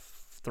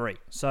 3.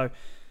 So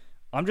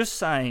I'm just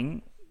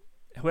saying,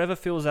 whoever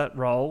fills that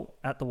role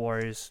at the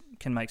Warriors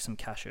can make some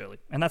cash early.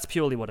 And that's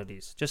purely what it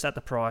is. Just at the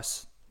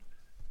price,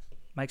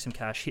 make some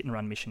cash, hit and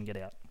run mission, get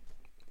out.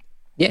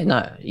 Yeah,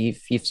 no,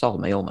 you've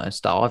sold me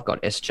almost. I've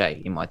got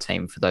SJ in my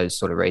team for those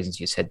sort of reasons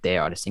you said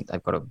there. I just think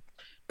they've got a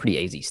pretty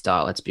easy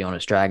start. Let's be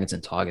honest, Dragons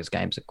and Tigers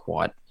games are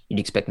quite... You'd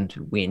expect them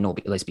to win or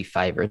at least be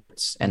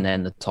favourites. And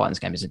then the Titans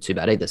game isn't too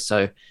bad either.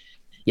 So,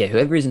 yeah,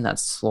 whoever is in that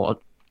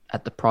slot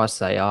at the price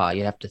they are,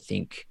 you have to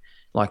think,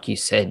 like you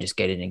said, just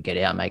get in and get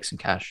out, make some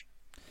cash.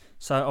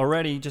 So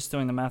already, just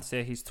doing the maths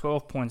there, he's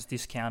 12 points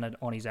discounted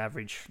on his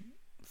average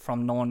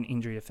from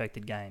non-injury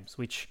affected games,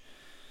 which,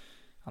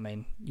 I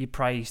mean, you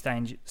pray he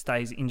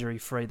stays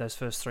injury-free those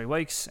first 3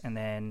 weeks, and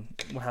then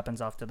what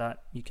happens after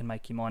that, you can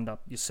make your mind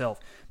up yourself.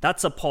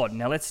 That's a pod.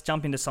 Now let's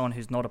jump into someone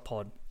who's not a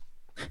pod.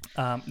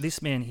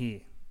 This man here,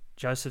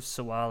 Joseph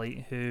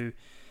Suaalii, who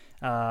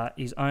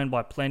is owned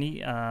by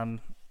plenty, and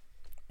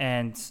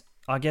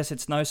I guess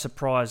it's no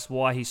surprise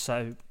why he's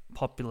so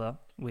popular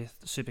with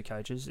super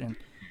coaches, and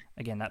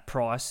again, that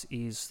price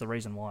is the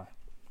reason why.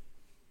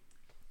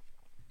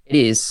 It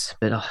is,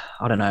 but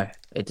I don't know.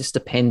 It just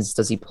depends.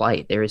 Does he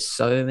play? There is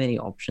so many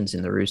options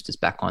in the Roosters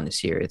backline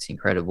this year. It's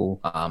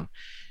incredible.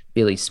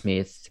 Billy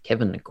Smith,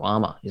 Kevin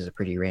Nguama is a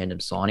pretty random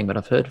signing, but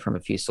I've heard from a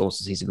few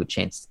sources he's a good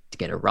chance to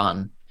get a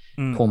run.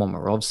 Paul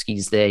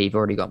Momirovski's there. You've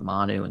already got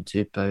Manu and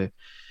Tupou.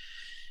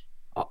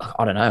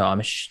 I don't know.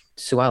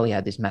 Suaalii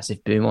had this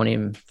massive boom on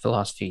him for the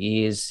last few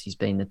years. He's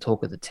been the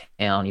talk of the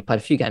town. He played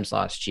a few games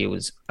last year,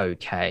 was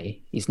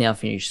okay. He's now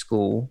finished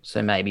school,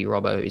 so maybe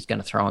Robbo is going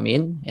to throw him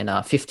in. And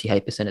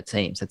 58% of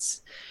teams.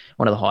 That's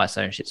one of the highest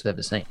ownerships I've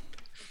ever seen.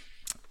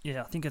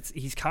 Yeah, I think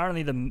he's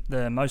currently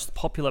the most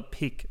popular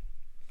pick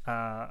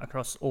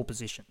across all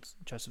positions,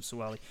 Joseph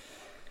Suaalii.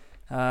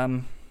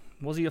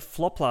 Was he a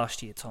flop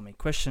last year, Tommy?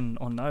 Question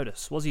on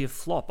notice. Was he a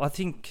flop? I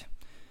think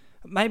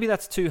maybe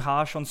that's too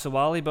harsh on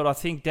Suaalii, but I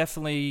think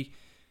definitely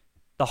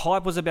the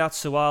hype was about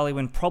Suaalii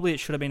when probably it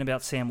should have been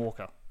about Sam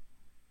Walker.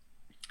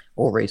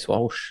 Or Reece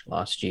Walsh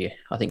last year.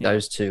 I think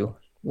those two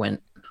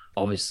went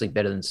obviously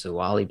better than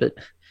Suaalii, but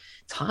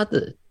it's hard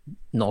to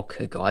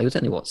knock a guy. He was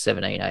only,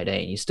 17,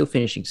 18. He's still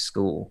finishing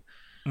school.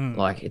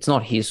 Like, it's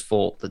not his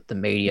fault that the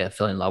media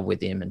fell in love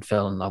with him and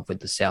fell in love with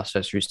the South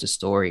Coast Roosters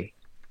story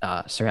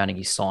surrounding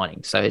his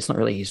signing. So it's not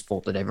really his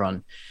fault that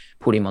everyone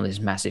put him on this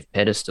massive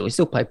pedestal. He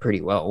still played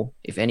pretty well.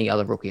 If any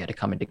other rookie had to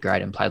come into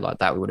grade and played like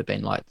that, we would have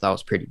been like, that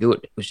was pretty good.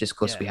 It was just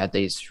because we had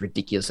these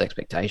ridiculous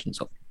expectations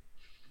of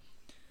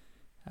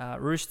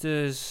him.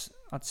 Roosters,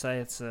 I'd say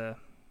it's a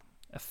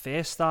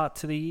fair start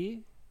to the year.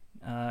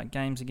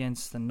 Games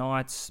against the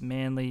Knights,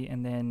 Manly,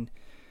 and then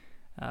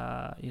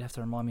you'd have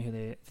to remind me who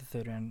the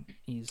third round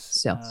is.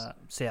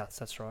 Souths,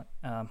 that's right.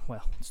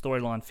 Well,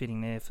 storyline fitting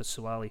there for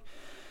Suaalii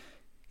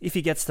if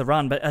he gets the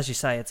run. But as you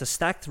say, it's a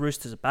stacked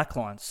Roosters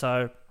backline.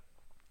 So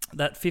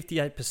that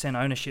 58%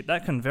 ownership,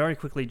 that can very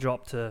quickly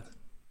drop to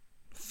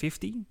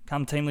 50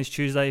 come Team List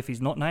Tuesday if he's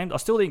not named. I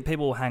still think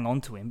people will hang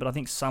on to him, but I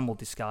think some will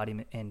discard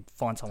him and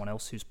find someone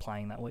else who's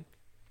playing that week.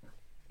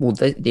 Well,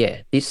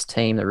 this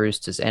team, the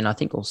Roosters, and I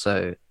think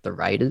also the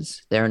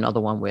Raiders, they're another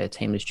one where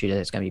Team List Tuesday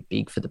is going to be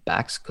big for the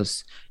backs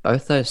because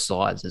both those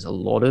sides, there's a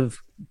lot of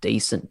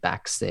decent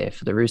backs there.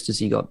 For the Roosters,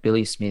 you got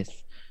Billy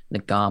Smith,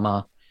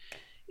 Nagama,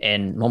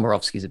 and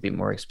Momirovski's a bit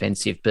more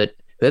expensive, but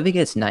whoever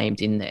gets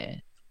named in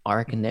there, I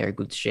reckon they're a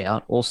good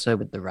shout. Also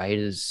with the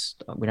Raiders,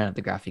 we don't have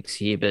the graphics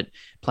here, but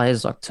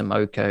players like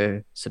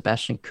Tomoko,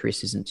 Sebastian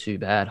Chris isn't too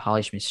bad,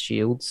 Harley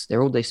Smith-Shields,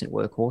 they're all decent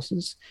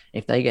workhorses.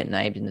 If they get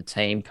named in the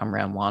team come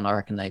round 1, I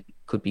reckon they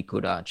could be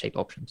good cheap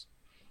options.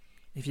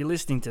 If you're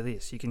listening to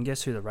this, you can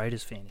guess who the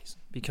Raiders fan is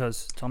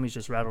because Tommy's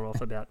just rattled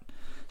off about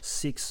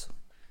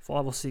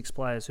five or six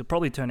players who'll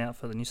probably turn out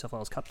for the New South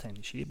Wales Cup team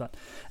this year. But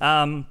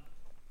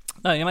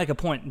no, you make a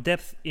point.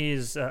 Depth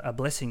is a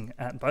blessing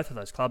at both of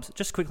those clubs.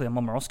 Just quickly on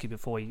Momorowski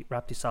before we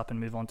wrap this up and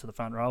move on to the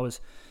front rowers.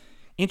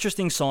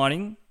 Interesting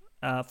signing.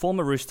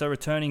 Former Rooster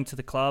returning to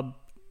the club.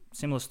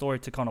 Similar story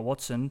to Connor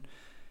Watson.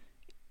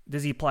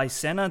 Does he play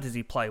centre? Does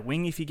he play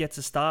wing if he gets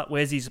a start?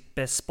 Where's his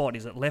best spot?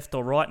 Is it left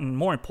or right? And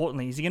more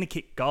importantly, is he going to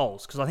kick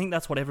goals? Because I think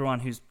that's what everyone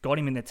who's got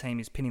him in their team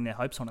is pinning their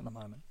hopes on at the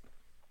moment.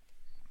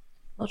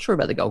 Not sure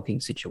about the goal kicking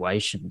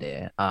situation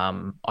there.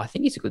 I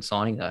think he's a good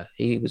signing, though.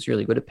 He was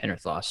really good at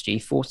Penrith last year. He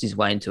forced his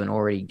way into an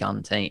already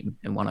gun team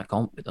and won a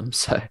comp with them.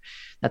 So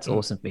that's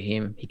awesome for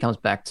him. He comes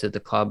back to the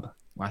club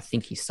where I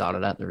think he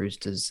started at the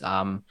Roosters.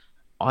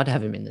 I'd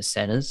have him in the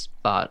centres,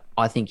 but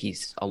I think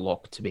he's a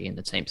lock to be in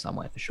the team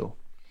somewhere for sure.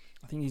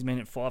 I think he's been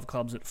at 5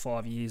 clubs at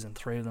 5 years and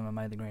 3 of them have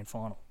made the grand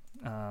final.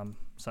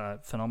 So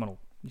phenomenal.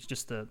 He's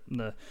just the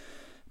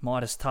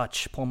Midas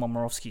touch, Paul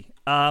Momorowski.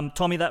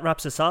 Tommy, that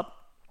wraps us up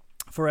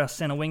for our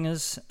centre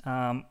wingers.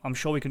 I'm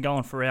sure we could go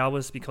on for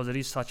hours because it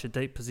is such a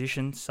deep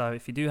position. So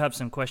if you do have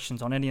some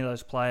questions on any of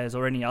those players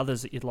or any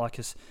others that you'd like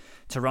us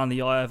to run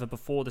the eye over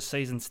before the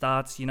season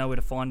starts, you know where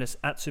to find us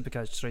at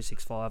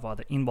Supercoach365,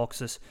 either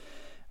inbox us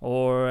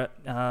or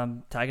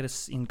tag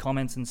us in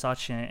comments and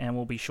such, and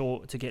we'll be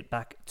sure to get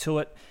back to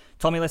it.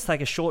 Tommy, let's take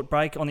a short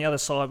break. On the other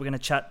side, we're going to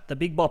chat the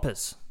big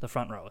boppers, the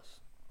front rowers.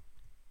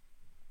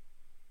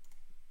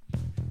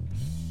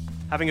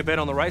 Having a bet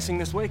on the racing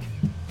this week?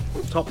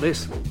 Top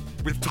this.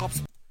 With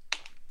Tops,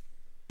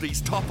 these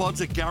top odds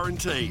are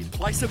guaranteed.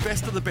 Place a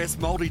best of the best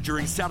multi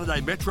during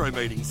Saturday Metro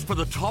meetings for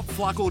the top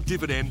fluck or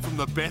dividend from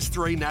the best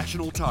 3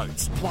 national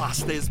totes.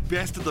 Plus, there's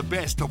best of the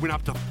best to win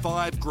up to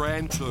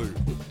 $5,000 too.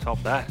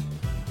 Top that.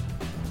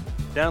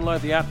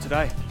 Download the app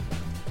today.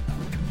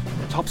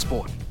 Top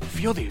Sport.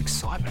 Feel the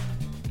excitement.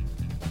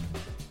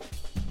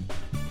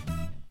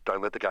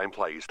 Don't let the game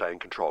play you. Stay in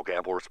control.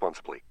 Gamble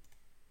responsibly.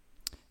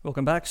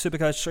 Welcome back.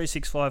 Supercoach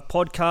 365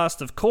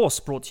 podcast, of course,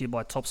 brought to you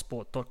by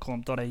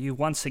topsport.com.au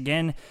once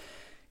again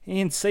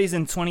in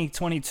season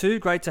 2022.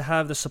 Great to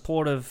have the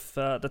support of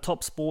the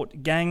Top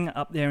Sport gang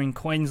up there in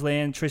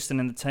Queensland. Tristan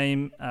and the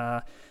team,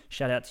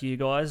 shout out to you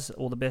guys.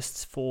 All the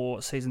best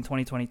for season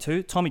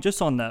 2022. Tommy,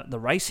 just on the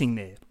racing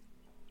there,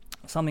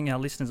 something our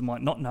listeners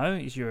might not know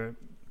is you're a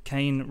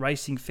keen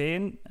racing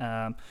fan,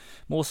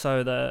 more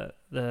so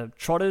the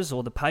trotters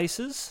or the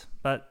pacers.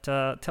 But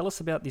tell us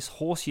about this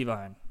horse you've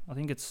owned. I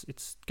think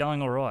it's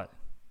going all right.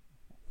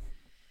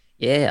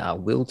 Yeah,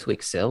 Will to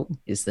Excel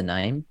is the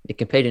name. It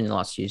competed in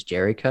last year's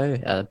Jericho,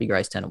 a big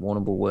race down at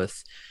Warrnambool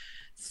worth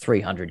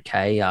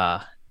 $300K.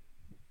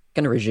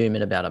 Going to resume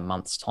in about a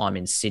month's time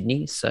in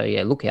Sydney. So,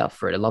 yeah, look out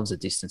for it. It loves the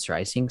distance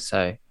racing.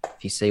 So,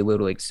 if you see Will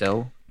to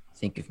Excel,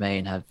 think of me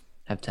and have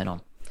 10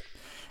 on.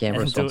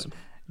 Gamble responsible.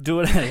 Do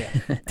it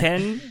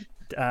 10,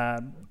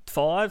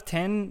 5,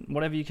 10,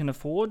 whatever you can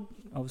afford.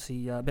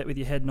 Obviously, bet with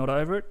your head, not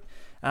over it.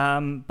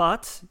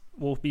 But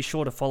we'll be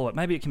sure to follow it.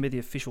 Maybe it can be the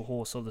official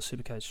horse of the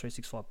Supercoach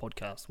 365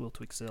 podcast, Will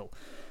to Excel.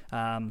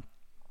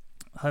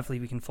 Hopefully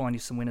we can find you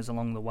some winners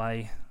along the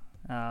way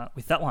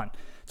with that one.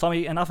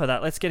 Tommy, enough of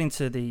that. Let's get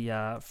into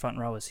the front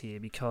rowers here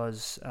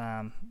because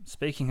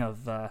speaking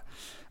of a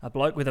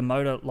bloke with a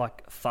motor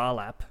like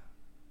Farlap,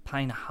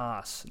 Payne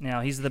Haas.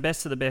 Now, he's the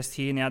best of the best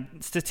here. Now,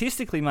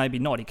 statistically, maybe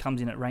not. He comes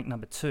in at rank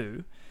number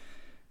 2.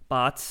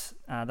 But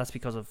that's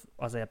because of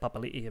Isaiah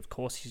Papali'i, of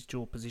course, his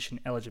dual position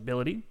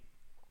eligibility.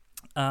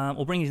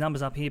 We'll bring his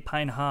numbers up here.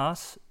 Payne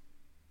Haas,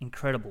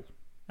 incredible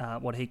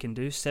what he can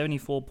do.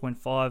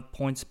 74.5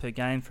 points per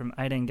game from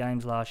 18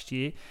 games last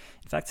year.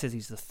 In fact, says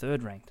he's the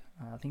 3rd ranked.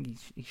 I think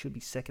he should be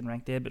 2nd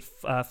ranked there, but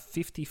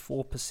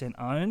 54%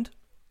 owned.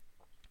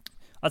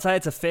 I'd say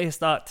it's a fair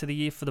start to the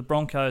year for the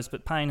Broncos,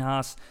 but Payne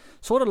Haas,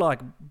 sort of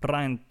like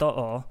Brian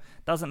To'o,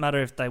 doesn't matter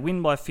if they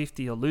win by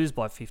 50 or lose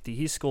by 50.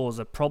 His scores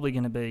are probably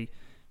going to be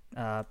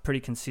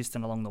pretty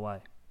consistent along the way.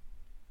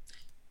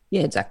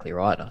 Yeah, exactly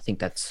right. I think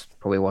that's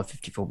probably why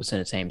 54%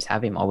 of teams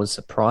have him. I was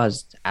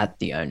surprised at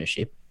the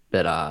ownership,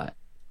 but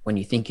when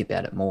you think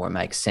about it more, it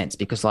makes sense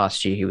because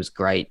last year he was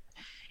great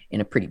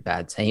in a pretty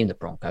bad team, the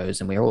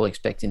Broncos, and we're all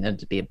expecting them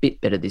to be a bit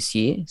better this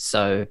year.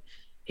 So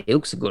he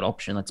looks a good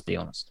option, let's be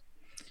honest.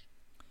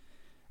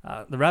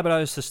 The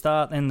Rabbitohs to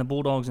start, then the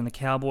Bulldogs and the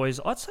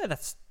Cowboys. I'd say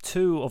that's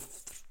 2 of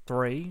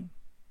 3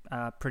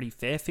 pretty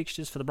fair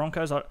fixtures for the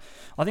Broncos. I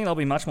think they'll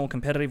be much more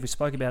competitive. We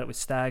spoke about it with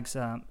Stags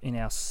in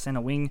our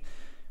centre wing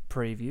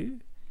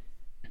preview.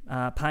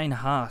 Payne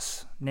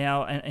Haas,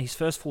 now his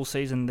first full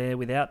season there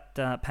without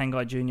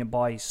Pangai Jr.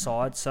 by his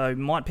side, so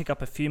might pick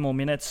up a few more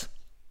minutes.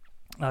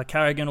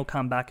 Carrigan will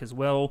come back as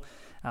well.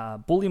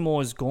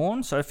 Bullymore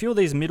gone, so a few of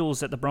these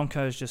middles at the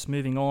Broncos just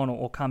moving on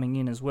or coming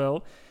in as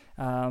well.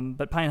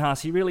 But Payne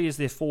Haas, he really is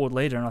their forward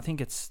leader, and I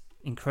think it's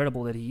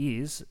incredible that he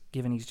is,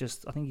 given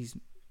he's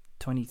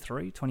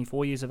 23,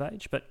 24 years of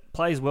age, but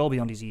plays well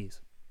beyond his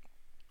years.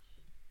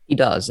 He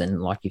does,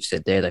 and like you've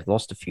said there, they've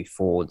lost a few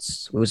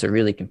forwards. It was a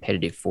really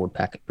competitive forward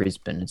pack at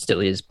Brisbane. It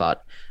still is,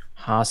 but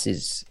Haas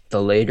is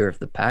the leader of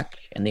the pack,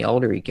 and the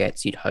older he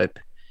gets, you'd hope,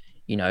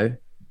 the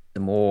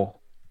more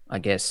I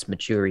guess,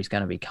 mature he's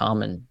going to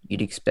become, and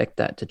you'd expect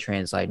that to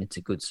translate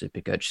into good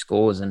Supercoach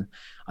scores. And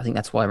I think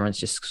that's why everyone's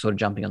just sort of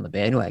jumping on the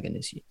bandwagon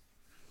this year.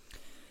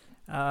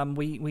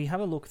 We have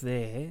a look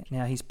there.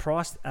 Now, he's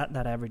priced at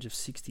that average of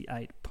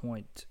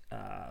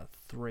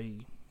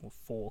 68.3 or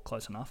 4,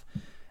 close enough.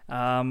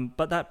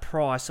 But that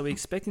price, are we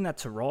expecting that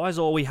to rise,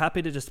 or are we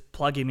happy to just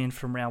plug him in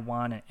from round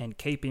one and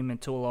keep him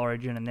until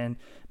Origin and then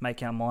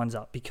make our minds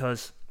up?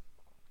 Because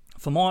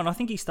for mine, I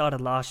think he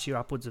started last year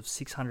upwards of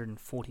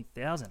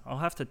 640,000. I'll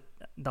have to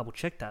double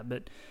check that,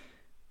 but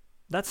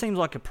that seems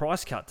like a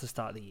price cut to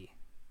start the year.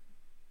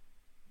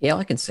 Yeah,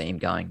 I can see him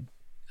going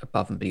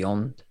above and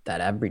beyond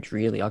that average,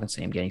 really. I can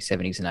see him getting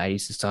 70s and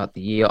 80s to start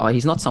the year.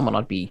 He's not someone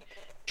I'd be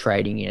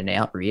trading in and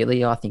out,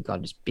 really. I think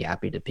I'd just be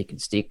happy to pick and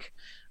stick.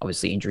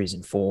 Obviously, injuries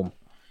and form,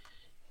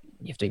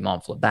 you have to be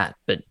mindful of that.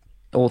 But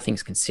all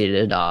things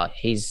considered,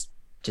 he's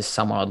just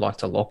someone I'd like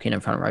to lock in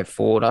front row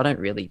forward. I don't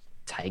really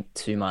take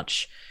too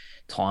much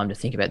time to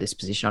think about this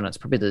position. I know it's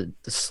probably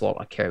the slot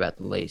I care about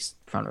the least,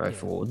 front row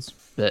forwards.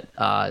 But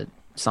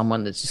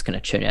someone that's just going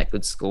to churn out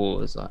good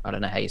scores, I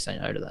don't know how you say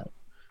no to that.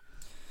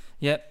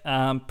 Yep,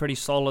 pretty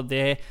solid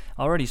there.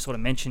 I already sort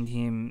of mentioned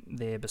him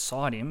there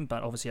beside him,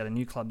 but obviously at a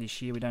new club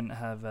this year, we don't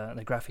have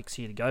the graphics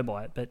here to go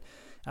by it. But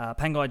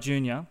Pangai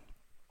Jr.,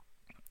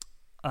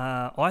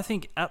 I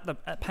think at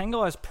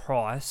Pangai's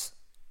price,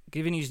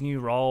 given his new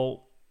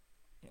role,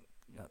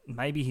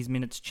 maybe his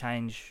minutes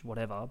change,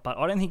 whatever, but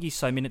I don't think he's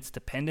so minutes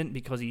dependent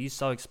because he is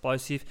so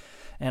explosive.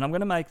 And I'm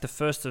going to make the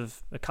first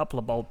of a couple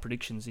of bold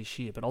predictions this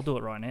year, but I'll do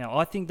it right now.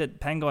 I think that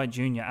Pangai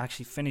Jr.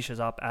 actually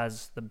finishes up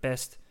as the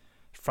best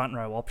front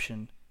row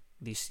option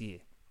this year,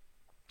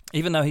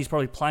 even though he's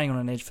probably playing on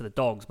an edge for the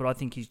Dogs. But I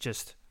think he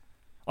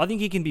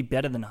can be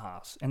better than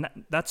Haas, and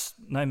that's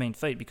no mean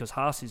feat because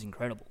Haas is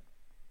incredible.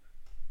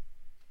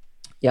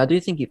 Yeah, I do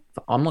think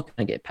I'm not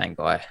going to get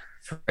Pangai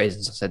for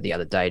reasons I said the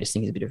other day. I just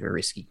think he's a bit of a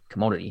risky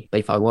commodity. But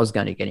if I was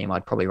going to get him,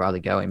 I'd probably rather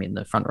go him in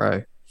the front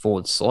row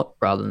forward slot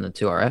rather than the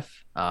 2RF.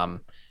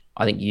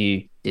 I think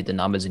you did the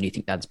numbers and you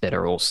think that's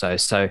better also.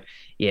 So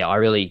yeah, I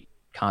really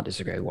can't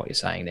disagree with what you're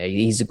saying there.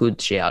 He's a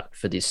good shout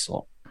for this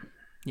slot.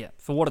 Yeah,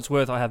 for what it's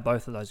worth, I have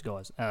both of those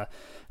guys,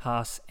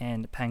 Haas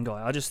and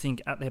Pangai. I just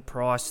think at their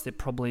price, they're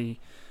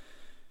probably,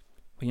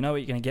 you know what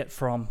you're going to get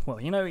from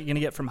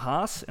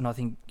Haas, and I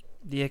think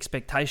the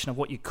expectation of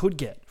what you could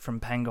get from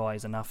Pangai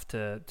is enough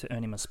to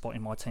earn him a spot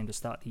in my team to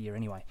start the year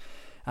anyway.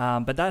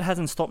 But that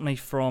hasn't stopped me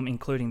from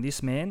including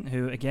this man,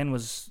 who again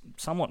was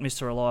somewhat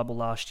Mr. Reliable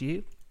last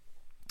year,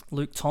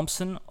 Luke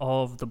Thompson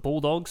of the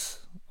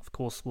Bulldogs. Of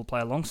course, will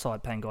play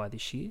alongside Pangai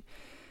this year.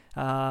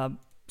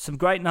 Some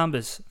great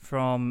numbers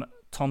from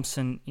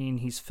Thompson in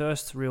his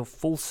first real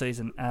full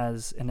season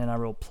as an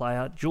NRL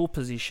player. Dual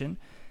position,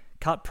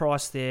 cut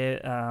price there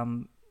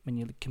when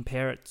you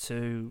compare it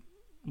to,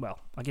 well,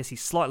 I guess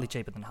he's slightly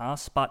cheaper than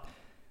Haas, but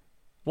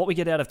what we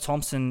get out of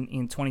Thompson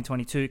in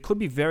 2022 could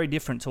be very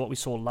different to what we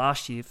saw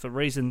last year for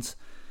reasons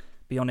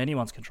beyond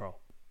anyone's control.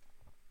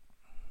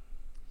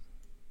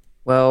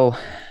 Well,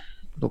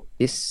 look,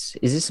 is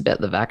this about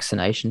the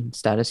vaccination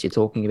status you're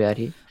talking about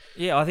here?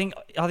 Yeah, I think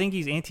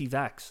he's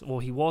anti-vax,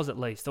 or he was at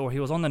least, or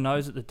he was on the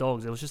nose at the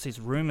Dogs. There was just these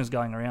rumours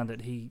going around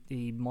that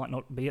he might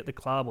not be at the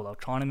club, or they were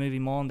trying to move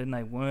him on, then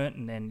they weren't,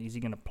 and then is he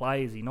going to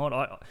play, is he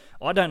not?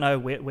 I don't know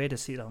where to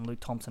sit on Luke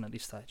Thompson at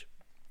this stage.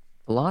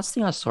 The last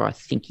thing I saw, I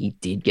think he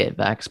did get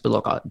vaxxed, but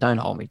look, don't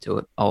hold me to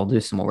it. I'll do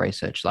some more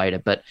research later,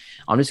 but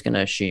I'm just going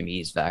to assume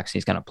he is vaxxed,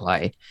 he's going to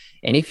play.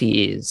 And if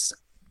he is,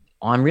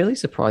 I'm really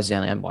surprised he's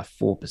only owned by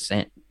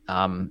 4%.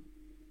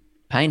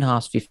 Payne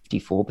Haas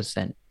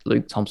 54%,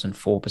 Luke Thompson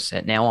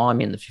 4%. Now I'm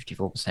in the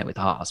 54% with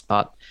Haas,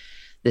 but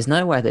there's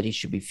no way that he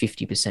should be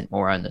 50%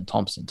 more owned than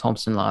Thompson.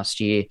 Thompson last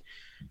year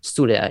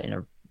stood out in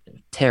a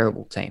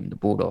terrible team, the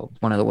Bulldogs,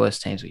 one of the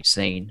worst teams we've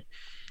seen.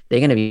 They're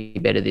going to be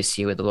better this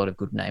year with a lot of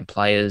good name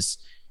players.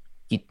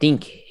 You'd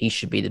think he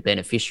should be the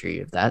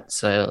beneficiary of that.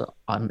 So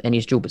and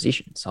he's dual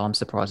position, so I'm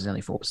surprised he's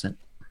only 4%.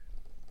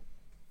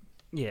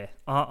 Yeah,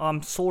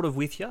 I'm sort of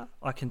with you.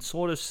 I can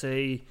sort of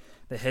see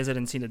the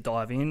hesitancy to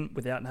dive in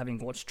without having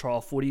watched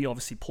trial footy.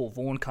 Obviously, Paul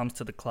Vaughan comes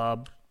to the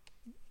club.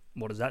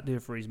 What does that do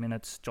for his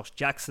minutes? Josh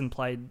Jackson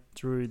played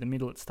through the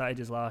middle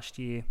stages last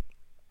year.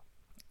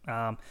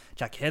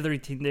 Jack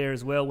Hetherington there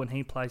as well when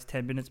he plays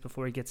 10 minutes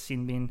before he gets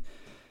sin bin.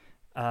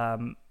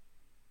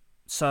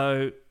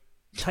 So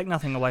take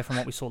nothing away from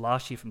what we saw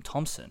last year from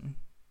Thompson,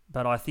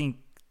 but I think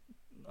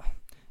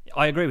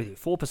I agree with you.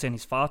 4%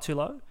 is far too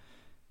low.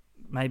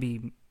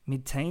 Maybe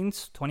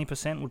mid-teens,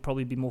 20% would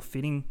probably be more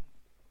fitting,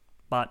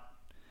 but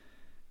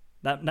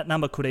that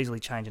number could easily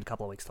change in a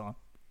couple of weeks' time.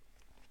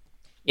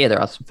 Yeah,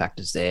 there are some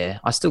factors there.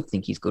 I still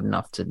think he's good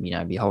enough to,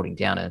 be holding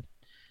down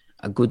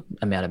a good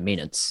amount of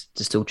minutes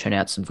to still churn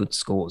out some good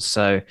scores.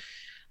 So,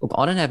 look,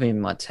 I don't have him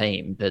in my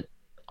team, but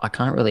I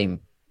can't really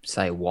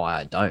say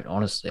why I don't,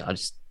 honestly. I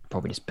just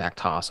probably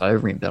backed Haas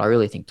over him, but I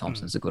really think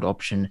Thompson's a good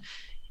option.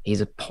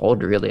 He's a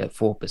pod really at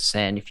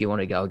 4%. If you want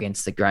to go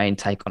against the grain,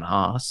 take on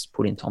Haas,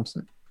 put in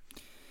Thompson.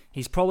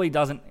 He's probably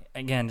doesn't,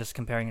 again, just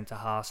comparing him to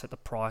Haas at the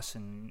price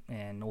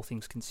and all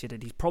things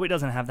considered, he probably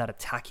doesn't have that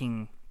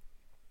attacking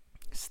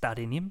stud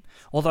in him.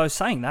 Although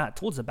saying that,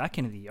 towards the back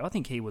end of the year, I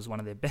think he was one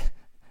of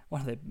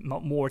their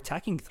more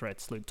attacking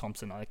threats, Luke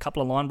Thompson. A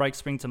couple of line breaks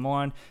spring to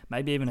mind,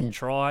 maybe even a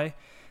try.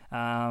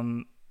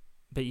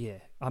 But yeah,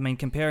 I mean,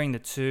 comparing the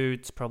two,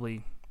 it's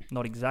probably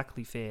not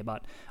exactly fair,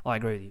 but I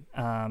agree with you.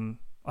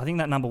 I think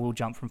that number will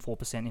jump from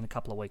 4% in a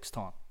couple of weeks'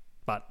 time.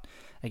 But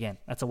again,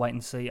 that's a wait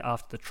and see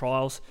after the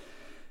trials.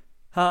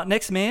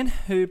 Next man,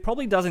 who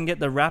probably doesn't get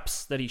the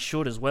raps that he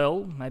should as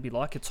well, maybe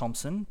like a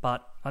Thompson,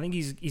 but I think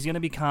he's going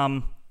to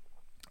become,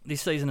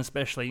 this season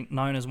especially,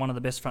 known as one of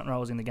the best front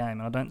rowers in the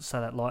game. And I don't say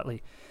that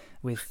lightly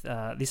with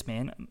this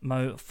man,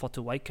 Mo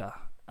Fotuaika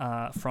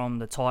from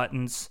the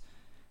Titans.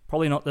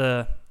 Probably not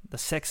the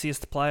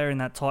sexiest player in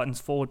that Titans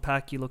forward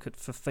pack. You look at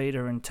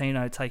Fafita and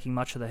Tino taking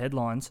much of the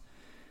headlines.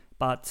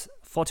 But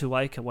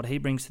Fotuaika, what he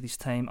brings to this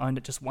team, owned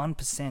at just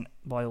 1%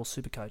 by all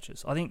super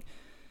coaches. I think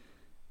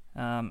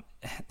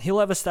he'll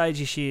have a stage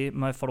this year,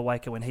 Mo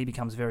Fotuaika, when he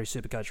becomes very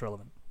super coach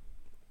relevant.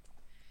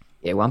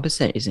 Yeah,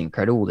 1% is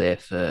incredible there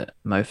for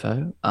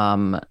Mofo.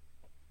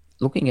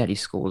 Looking at his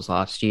scores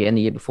last year and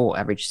the year before,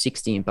 averaged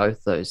 60 in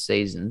both those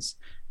seasons.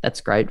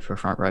 That's great for a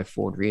front row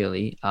forward,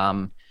 really.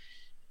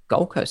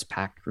 Gold Coast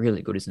pack,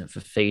 really good, isn't it? For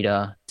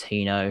Fafita,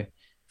 Tino,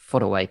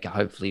 Fotuaika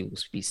hopefully will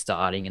be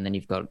starting, and then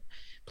you've got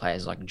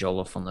players like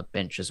Jolliffe on the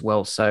bench as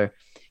well. So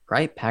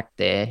great pack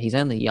there. He's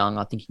only young.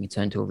 I think he can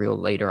turn to a real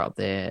leader up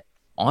there.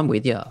 I'm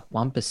with you.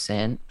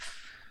 1%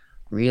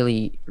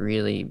 really,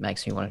 really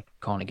makes me want to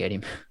kind of get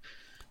him.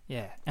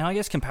 Yeah, and I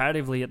guess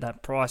comparatively at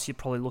that price, you're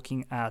probably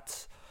looking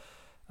at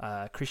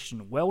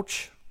Christian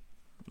Welch,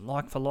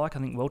 like for like. I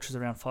think Welch is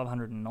around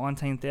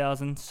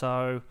 519,000.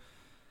 So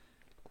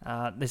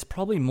there's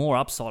probably more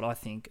upside, I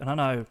think. And I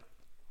know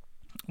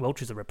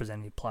Welch is a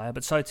representative player,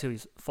 but so too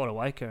is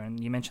Fotuaika.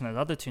 And you mentioned those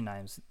other two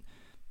names.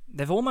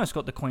 They've almost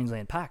got the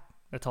Queensland pack,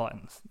 the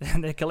Titans.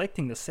 They're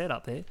collecting the set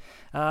up there.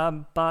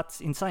 But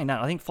in saying that,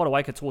 I think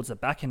Fotuaika towards the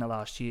back end of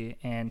last year,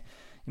 and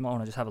you might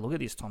want to just have a look at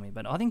this, Tommy,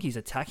 but I think his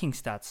attacking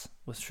stats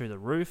was through the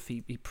roof.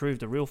 He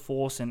proved a real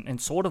force, and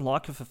sort of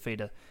like a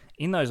Fafita,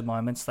 in those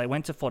moments, they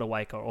went to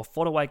Fotuaika, or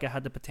Fotuaika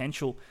had the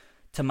potential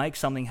to make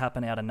something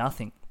happen out of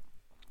nothing.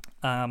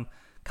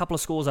 Couple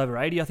of scores over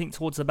 80, I think,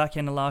 towards the back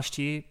end of last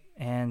year,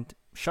 and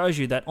shows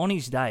you that on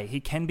his day,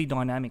 he can be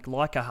dynamic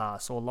like a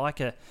Haas or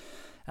like a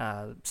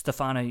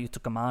Stefano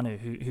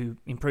Utoikamanu, who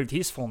improved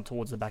his form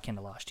towards the back end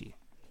of last year.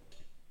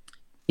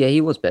 Yeah,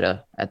 he was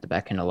better at the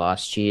back end of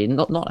last year.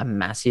 Not a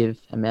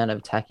massive amount of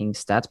attacking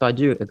stats, but I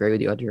do agree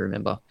with you. I do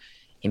remember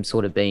him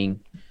sort of being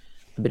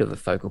a bit of a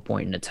focal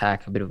point in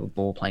attack, a bit of a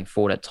ball playing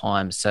forward at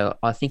times. So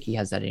I think he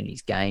has that in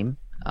his game.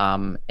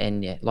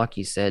 And yeah, like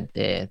you said,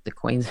 the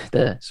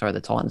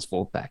Titans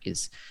forward back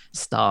is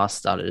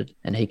star-studded,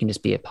 and he can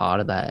just be a part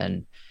of that.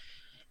 And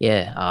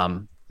yeah,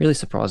 really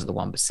surprised at the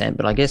 1%.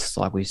 But I guess,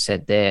 like we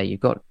said there,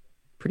 you've got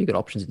pretty good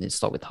options in this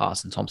slot with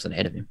Haas and Thompson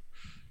ahead of him.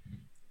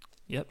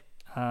 Yep.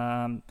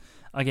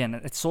 Again,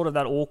 it's sort of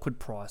that awkward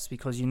price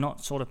because you're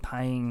not sort of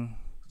paying,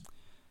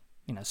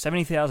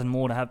 70,000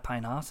 more to have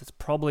Payne Haas. It's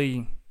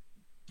probably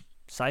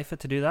safer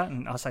to do that,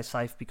 and I say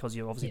safe because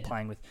you're obviously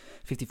playing with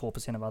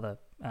 54% of other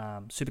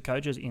super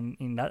coaches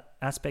in that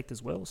aspect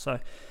as well. So,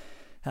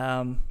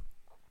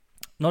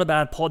 not a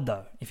bad pod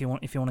though if you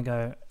want to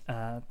go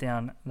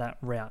down that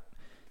route.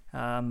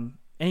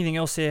 Anything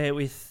else there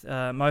with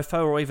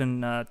Mofo or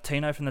even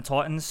Tino from the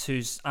Titans,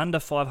 who's under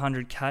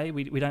 500k?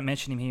 We don't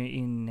mention him here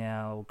in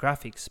our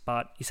graphics,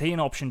 but is he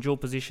an option dual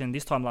position?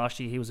 This time last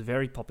year, he was a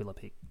very popular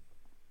pick.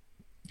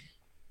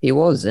 He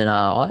was, and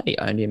I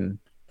owned him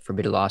for a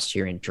bit of last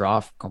year in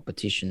draft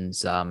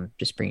competitions,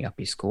 just bringing up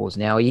his scores.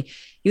 Now, he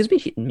was a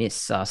bit hit and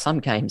miss. Some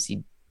games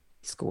he'd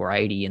score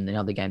 80, and then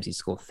other games he'd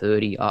score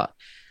 30. I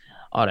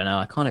don't know.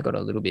 I kind of got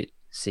a little bit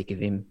sick of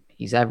him.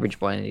 His average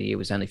by the end of the year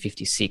was only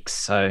 56,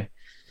 so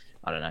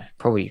I don't know.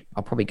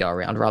 I'll probably go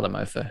around. I'd rather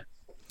Mofo.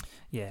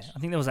 Yeah, I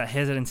think there was that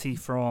hesitancy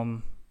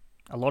from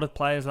a lot of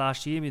players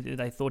last year.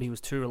 They thought he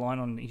was too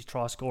reliant on his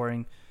try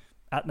scoring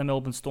at the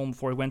Melbourne Storm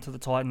before he went to the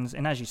Titans.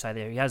 And as you say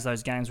there, he has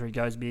those games where he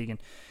goes big and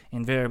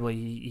invariably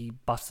he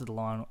busted the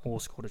line or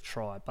scored a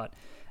try. But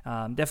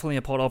definitely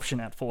a pod option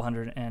at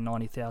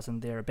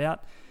 490,000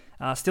 thereabout.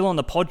 Still on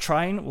the pod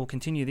train, we'll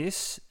continue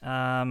this.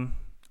 Owned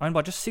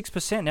by just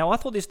 6%. Now, I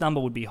thought this number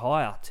would be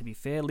higher, to be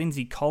fair.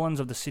 Lindsay Collins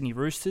of the Sydney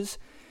Roosters.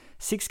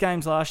 6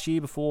 games last year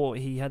before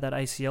he had that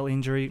ACL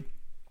injury.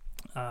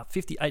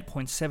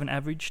 58.7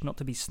 average, not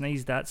to be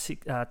sneezed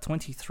at.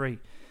 23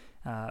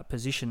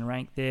 position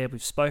rank there.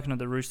 We've spoken of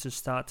the Roosters'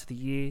 start to the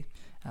year.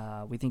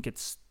 We think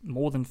it's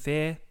more than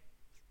fair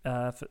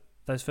for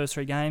those first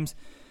 3 games.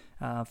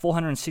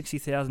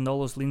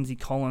 $460,000, Lindsay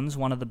Collins,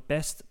 one of the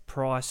best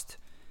priced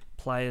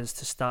players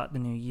to start the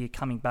new year,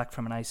 coming back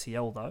from an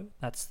ACL though.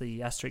 That's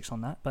the asterisk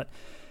on that. But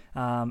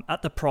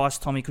at the price,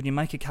 Tommy, could you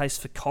make a case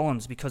for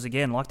Collins? Because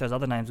again, like those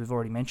other names we've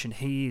already mentioned,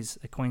 he is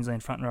a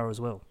Queensland front rower as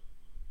well.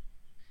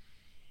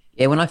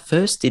 Yeah, when I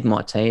first did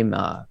my team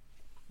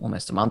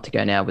almost a month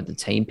ago now with the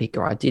team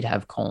picker, I did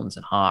have Collins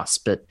and Haas,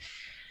 but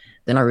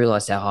then I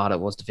realised how hard it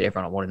was to fit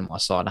everyone I wanted on my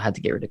side. I had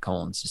to get rid of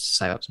Collins just to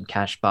save up some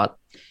cash. But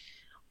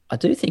I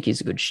do think he's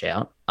a good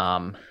shout.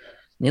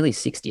 Nearly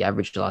 60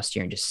 average last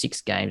year in just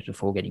 6 games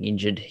before getting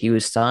injured. He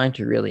was starting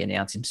to really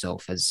announce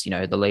himself as,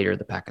 the leader of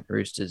the pack at the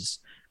Roosters,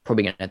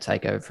 probably going to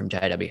take over from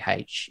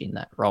JWH in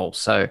that role.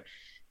 So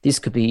this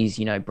could be his,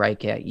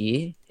 breakout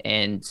year.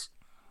 And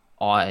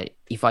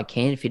if I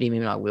can fit him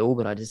in, I will,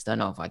 but I just don't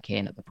know if I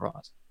can at the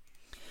price.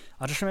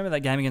 I just remember that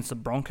game against the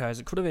Broncos.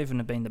 It could have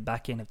even been the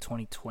back end of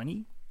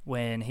 2020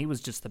 when he was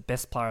just the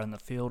best player in the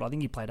field. I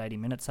think he played 80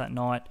 minutes that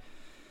night,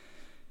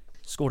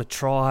 scored a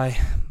try,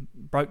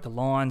 broke the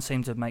line,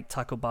 seemed to make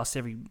tackle bust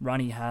every run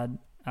he had.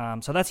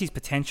 So that's his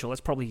potential. That's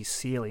probably his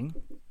ceiling.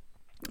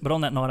 But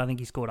on that night, I think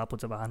he scored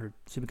upwards of 100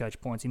 Supercoach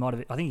points.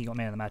 I think he got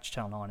man of the match,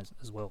 Channel 9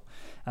 as well.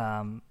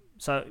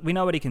 So we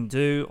know what he can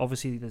do.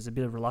 Obviously, there's a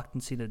bit of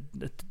reluctancy to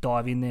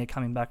dive in there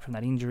coming back from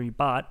that injury.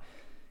 But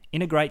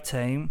in a great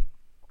team,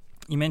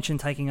 you mentioned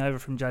taking over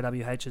from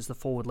JWH as the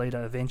forward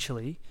leader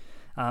eventually.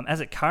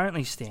 As it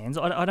currently stands,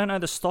 I don't know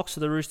the stocks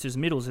of the Roosters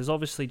middles. There's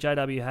obviously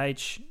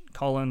JWH,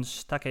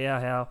 Collins,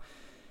 Taukei'aho,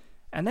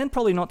 and then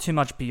probably not too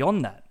much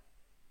beyond that.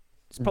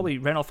 It's probably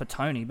Renouf or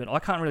Tony, but I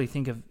can't really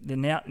think of the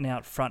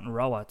out-and-out front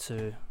rower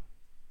to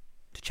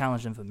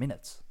challenge them for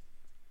minutes.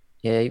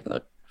 Yeah, you've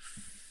got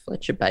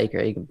Fletcher, Baker,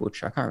 Egan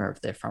Butcher. I can't remember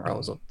if they're front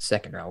rowers or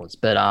second rowers,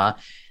 but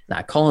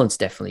Collins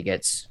definitely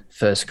gets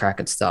first crack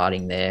at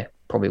starting there,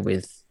 probably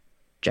with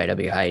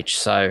JWH.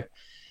 So,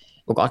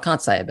 look, I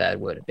can't say a bad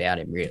word about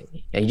him,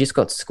 really. He just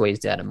got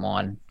squeezed out of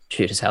mine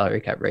due to salary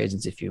cap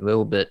reasons, if you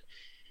will, but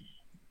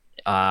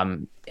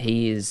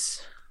he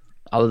is...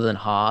 Other than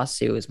Haas,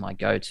 he was my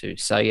go-to.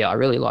 So, yeah, I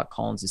really like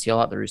Collins this year.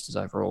 I like the Roosters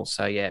overall.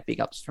 So, yeah, big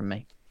ups from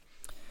me.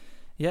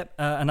 Yep.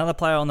 Another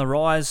player on the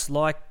rise,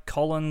 like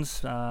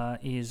Collins,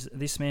 is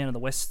this man of the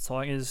West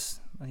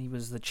Tigers. He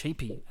was the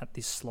cheapie at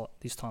this slot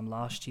this time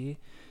last year.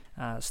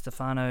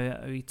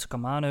 Stefano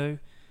Uitoikamanu.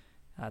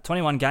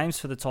 21 games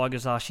for the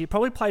Tigers last year.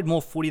 Probably played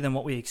more footy than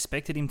what we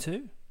expected him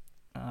to.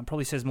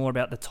 Probably says more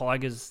about the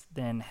Tigers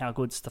than how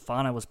good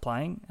Stefano was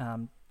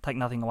playing. Take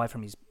nothing away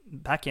from his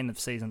back end of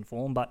season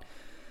form, but...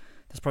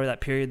 There's probably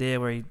that period there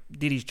where he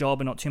did his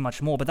job and not too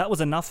much more. But that was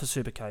enough for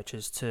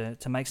Supercoaches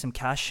to make some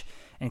cash,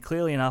 and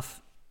clearly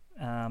enough,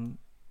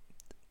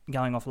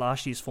 going off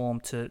last year's form,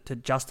 to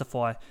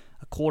justify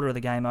a quarter of the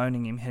game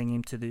owning him heading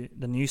into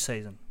the new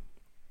season.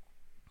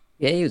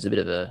 Yeah, he was a bit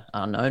of an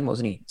unknown,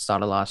 wasn't he?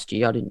 Started last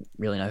year. I didn't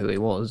really know who he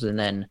was. And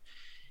then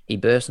he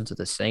burst into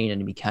the scene and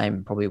he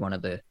became probably one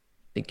of the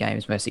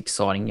game's most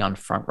exciting young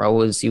front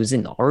rowers. He was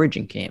in the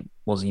Origin camp,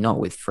 was he not,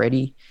 with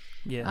Freddie?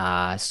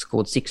 Yeah.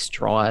 Scored 6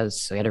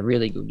 tries. So he had a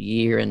really good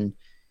year, and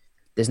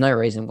there's no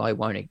reason why he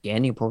won't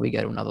again. He'll probably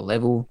go to another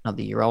level,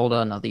 another year older,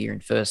 another year in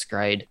first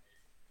grade.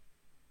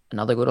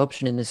 Another good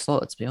option in this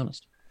slot, let's be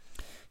honest.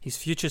 His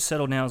future's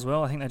settled now as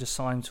well. I think they just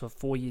signed him to a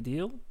 4-year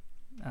deal,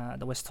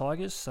 the West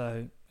Tigers.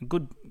 So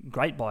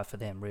great buy for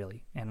them,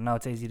 really. And I know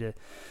it's easy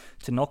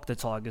to knock the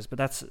Tigers, but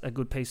that's a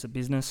good piece of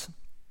business.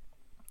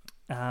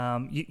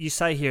 You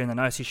say here in the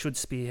notes he should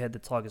spearhead the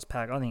Tigers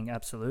pack. I think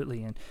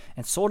absolutely, and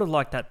sort of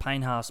like that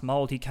Payne Haas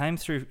mould. He came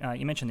through.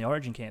 You mentioned the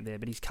Origin camp there,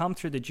 but he's come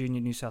through the junior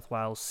New South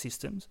Wales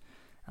systems.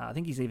 I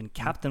think he's even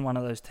captained one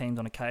of those teams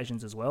on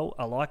occasions as well.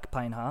 I like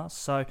Payne Haas.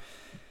 So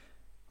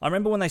I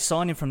remember when they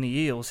signed him from the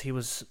Eels, it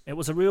was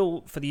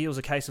for the Eels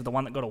a case of the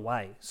one that got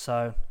away.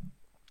 So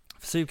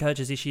for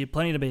Supercoaches this year,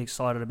 plenty to be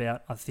excited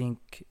about. I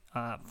think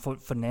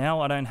for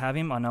now I don't have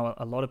him. I know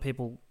a lot of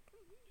people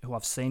who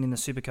I've seen in the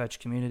Supercoach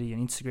community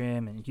and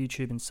Instagram and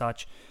YouTube and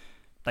such,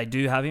 they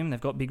do have him.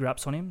 They've got big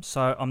raps on him.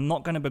 So I'm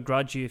not going to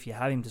begrudge you if you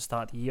have him to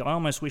start the year. I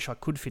almost wish I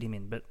could fit him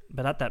in,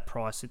 but at that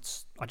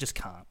price, I just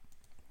can't.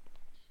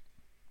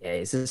 Yeah,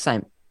 it's the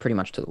same pretty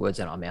much to the words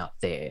that I'm out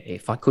there.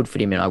 If I could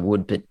fit him in, I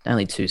would, but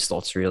only 2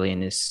 slots really in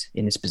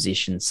this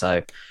position.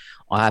 So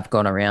I have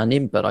gone around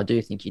him, but I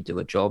do think he'd do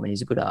a job, and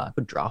he's a good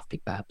draft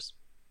pick perhaps.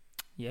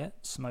 Yeah,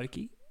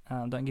 smoky.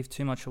 Don't give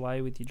too much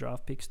away with your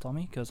draft picks,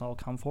 Tommy, because I'll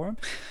come for him.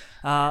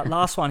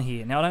 Last one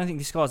here. Now, I don't think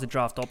this guy's a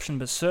draft option,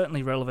 but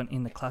certainly relevant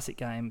in the Classic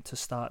game to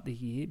start the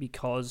year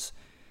because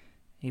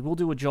he will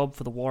do a job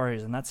for the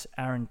Warriors, and that's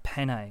Aaron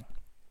Pene.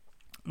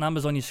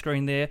 Numbers on your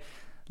screen there.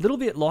 A little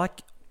bit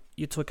like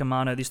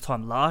Uitoikamanu this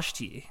time last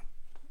year.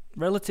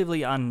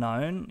 Relatively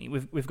unknown.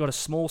 We've got a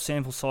small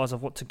sample size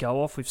of what to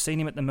go off. We've seen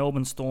him at the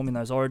Melbourne Storm in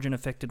those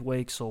Origin-affected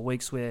weeks or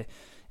weeks where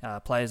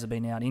players have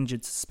been out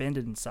injured,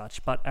 suspended and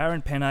such. But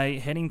Aaron Pene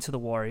heading to the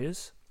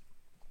Warriors.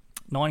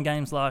 9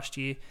 games last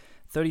year,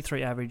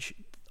 33 average,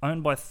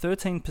 owned by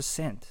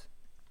 13%.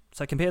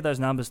 So compare those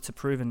numbers to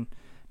proven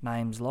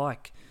names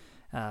like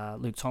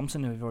Luke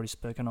Thompson, who we've already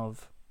spoken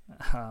of,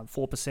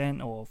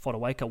 4%, or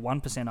Fotuaika,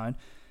 1% owned.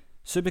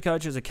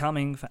 Supercoaches are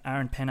coming for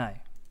Aaron Pene.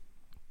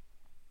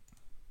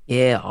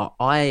 Yeah,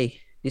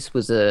 this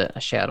was a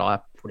shout I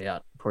put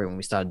out probably when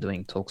we started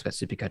doing talks about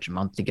Supercoach a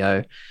month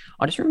ago.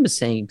 I just remember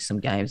seeing some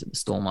games at the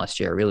Storm last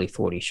year. I really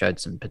thought he showed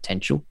some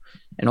potential.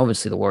 And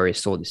obviously the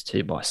Warriors saw this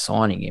too by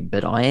signing him.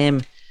 But I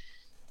am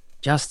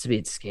just a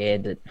bit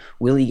scared that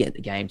will he get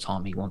the game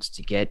time he wants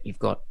to get? You've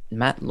got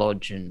Matt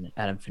Lodge and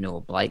Adam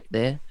Fanua-Blake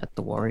there at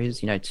the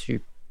Warriors, 2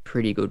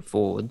 pretty good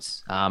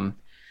forwards.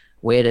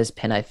 where does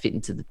Penne fit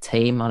into the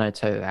team? I know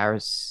Tohu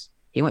Harris,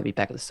 he won't be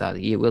back at the start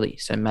of the year, will he?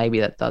 So maybe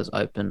that does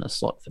open a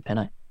slot for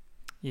Penne.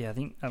 Yeah, I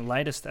think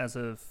latest as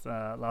of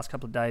last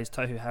couple of days,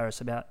 Tohu Harris,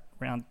 about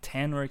round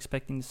 10 we're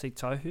expecting to see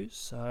Tohu.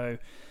 So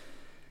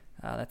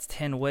that's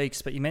 10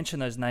 weeks. But you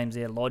mentioned those names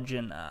there, Lodge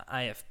and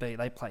AFB.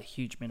 They play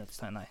huge minutes,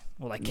 don't they?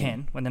 Well, they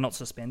can when they're not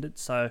suspended.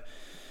 So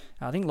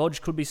I think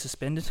Lodge could be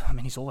suspended. I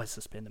mean, he's always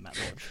suspended, Matt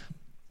Lodge.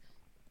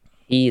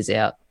 He is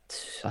out,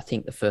 I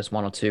think, the first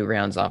 1 or 2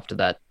 rounds after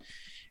that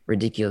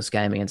ridiculous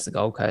game against the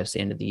Gold Coast at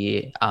the end of the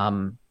year.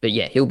 But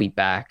yeah, he'll be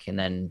back and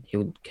then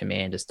he'll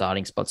command a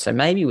starting spot. So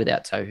maybe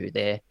without Tohu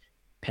there,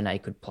 Penne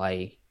could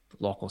play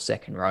lock or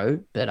second row.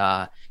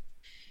 But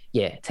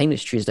yeah,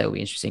 Teamless Tuesday will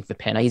be interesting for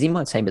Penne. He's in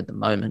my team at the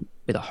moment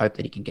with a hope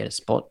that he can get a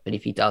spot. But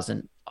if he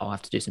doesn't, I'll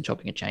have to do some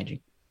chopping and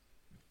changing.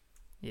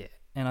 Yeah,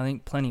 and I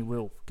think plenty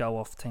will go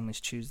off Teamless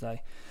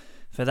Tuesday.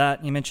 For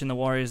that, you mentioned the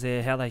Warriors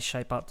there, how they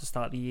shape up to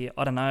start the year.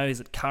 I don't know, is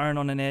it Curran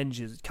on an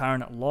edge? Is it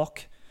Curran at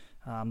lock?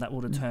 That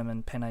will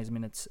determine Penne's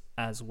minutes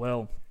as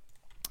well.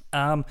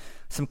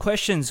 Some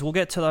questions, we'll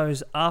get to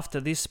those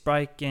after this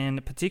break,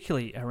 and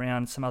particularly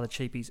around some other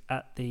cheapies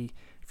at the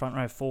front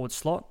row forward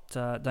slot.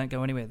 Don't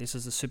go anywhere. This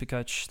is the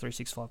Supercoach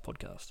 365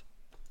 podcast.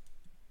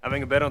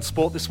 Having a bet on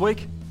sport this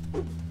week?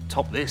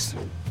 Top this.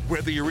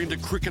 Whether you're into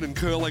cricket and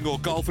curling or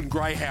golf and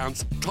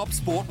greyhounds, Top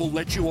Sport will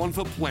let you on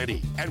for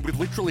plenty. And with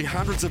literally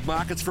hundreds of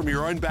markets from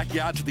your own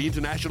backyard to the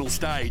international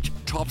stage,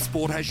 Top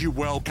Sport has you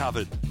well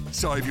covered.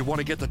 So if you want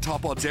to get the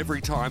top odds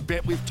every time,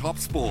 bet with Top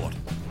Sport.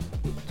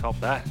 Top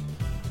that.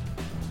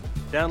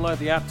 Download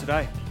the app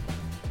today.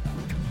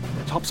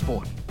 Top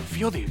Sport.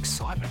 Feel the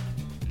excitement.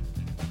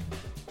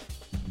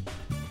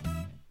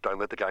 Don't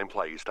let the game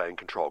play you. Stay in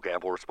control.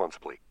 Gamble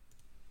responsibly.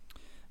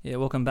 Yeah,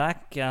 welcome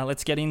back.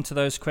 Let's get into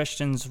those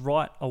questions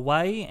right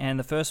away. And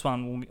the first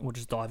one, we'll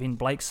just dive in.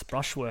 Blake's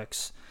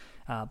Brushworks.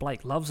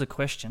 Blake loves a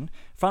question.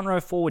 Front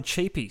row forward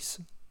cheapies.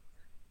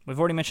 We've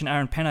already mentioned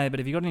Aaron Penne, but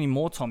have you got any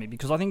more, Tommy?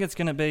 Because I think it's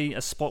going to be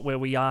a spot where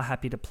we are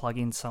happy to plug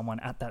in someone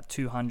at that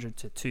 200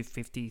 to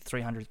 250,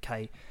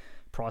 300k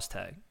price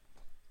tag.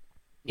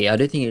 Yeah, I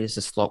do think it is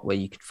a slot where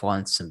you could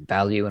find some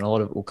value, and a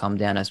lot of it will come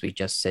down, as we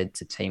just said,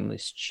 to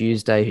Teamless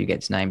Tuesday, who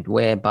gets named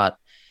where, but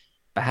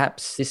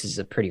perhaps this is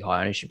a pretty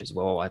high ownership as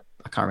well. I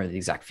can't remember the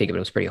exact figure, but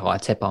it was pretty high.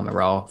 Tepa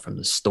Morale from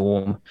the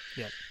Storm.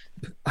 Yeah.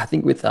 I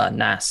think with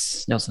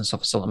Nelson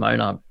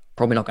Solomona,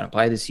 probably not going to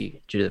play this year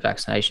due to the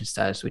vaccination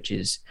status, which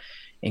is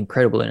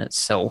incredible in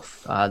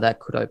itself. That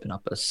could open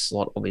up a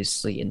slot,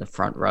 obviously, in the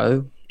front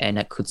row, and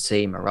that could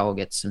see Morale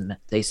get some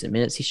decent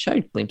minutes. He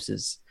showed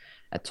glimpses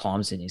at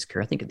times in his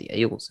career. I think at the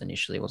Eagles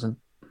initially, wasn't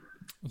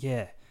he?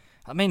 Yeah.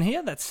 I mean, he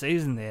had that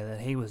season there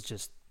that he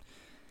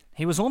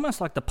was almost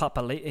like the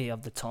Papali'i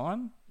of the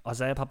time,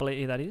 Isaiah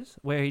Papali'i that is,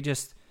 where he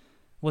just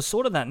was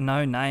sort of that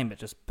no name, but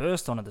just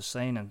burst onto the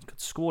scene and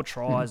could score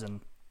tries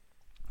and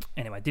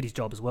anyway, did his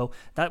job as well.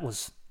 That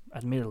was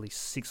admittedly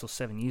 6 or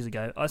 7 years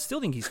ago. I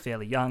still think he's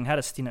fairly young, had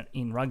a stint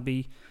in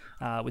rugby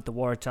with the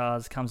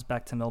Waratahs, comes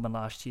back to Melbourne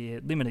last year,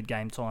 limited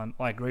game time.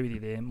 I agree with you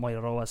there.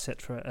 Moiroa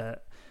set for,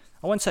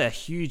 I won't say a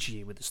huge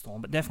year with the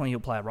Storm, but definitely he'll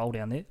play a role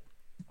down there.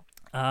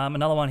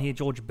 Another one here,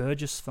 George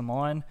Burgess for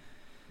mine.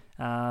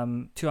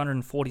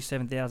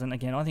 247,000.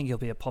 Again, I think he'll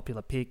be a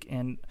popular pick,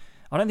 and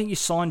I don't think you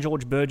sign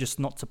George Burgess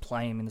not to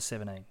play him in the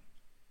 17.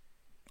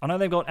 I know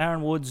they've got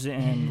Aaron Woods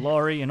and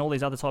Laurie and all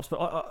these other types,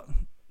 but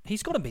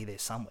he's got to be there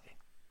somewhere.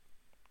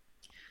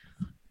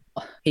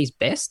 His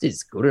best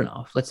is good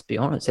enough, let's be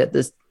honest.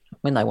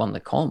 When they won the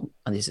comp,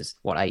 and this is,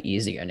 8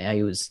 years ago now,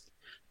 he was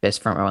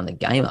best front row in the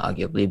game,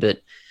 arguably. But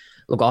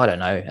look, I don't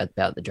know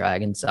about the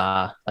Dragons. They've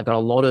got a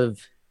lot of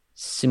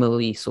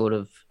similarly sort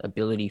of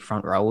ability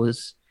front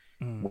rowers.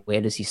 Where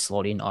does he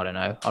slot in? I don't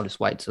know. I'll just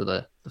wait till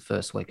the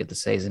first week of the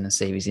season and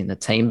see if he's in the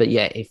team. But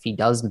yeah, if he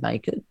does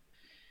make it,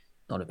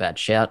 not a bad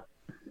shout.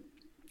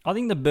 I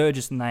think the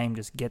Burgess name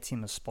just gets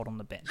him a spot on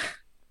the bench.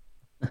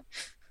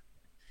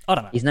 I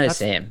don't know. He's no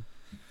Sam.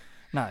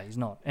 No, he's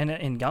not.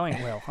 And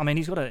going well. I mean,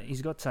 I think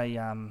he's got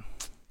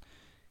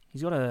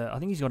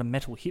a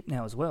metal hip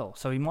now as well,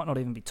 so he might not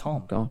even be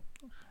Tom.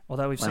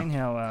 Although we've seen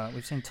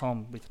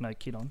Tom with no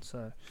kid on,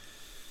 so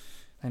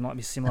they might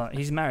be similar.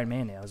 He's a married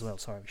man now as well.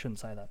 Sorry, we shouldn't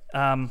say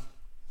that.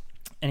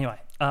 Anyway,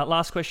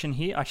 last question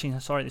here. Actually,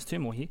 sorry, there's 2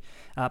 more here.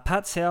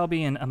 Pat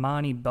Sowerby and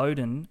Amani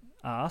Bowden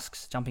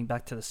asks, jumping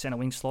back to the centre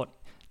wing slot,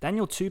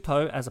 Daniel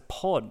Tupou as a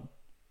pod.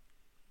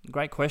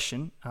 Great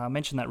question. I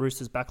mentioned that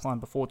Roosters backline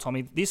before,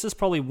 Tommy. This is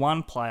probably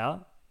one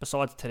player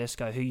besides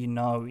Tedesco who you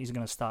know is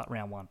going to start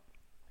round 1.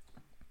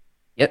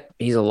 Yep,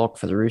 he's a lock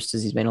for the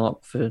Roosters. He's been a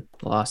lock for the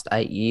last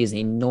 8 years, and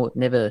he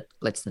never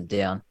lets them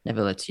down,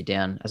 never lets you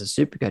down as a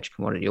Supercoach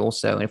commodity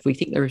also. And if we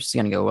think the Roosters are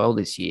going to go well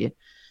this year,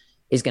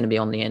 he's going to be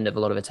on the end of a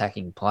lot of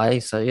attacking play.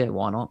 So, yeah,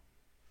 why not?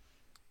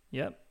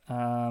 Yep.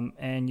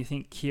 And you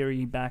think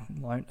Kiri back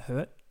won't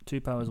hurt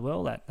Tupou as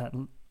well? That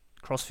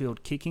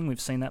crossfield kicking, we've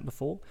seen that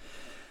before.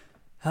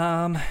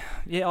 Yeah,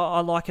 I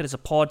like it as a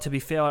pod. To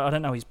be fair, I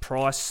don't know his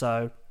price,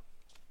 so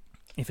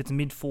if it's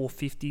mid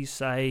 450s,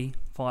 say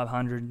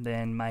 500,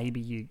 then maybe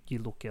you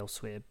look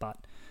elsewhere. But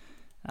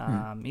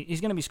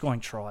He's going to be scoring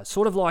tries.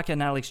 Sort of like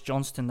an Alex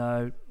Johnston,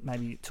 though,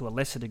 maybe to a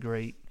lesser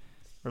degree,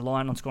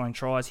 reliant on scoring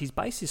tries. His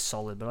base is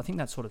solid, but I think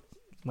that sort of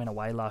went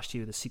away last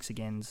year with the 6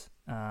 agains.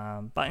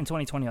 But in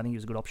 2020, I think he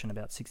was a good option,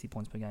 about 60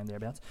 points per game,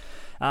 thereabouts.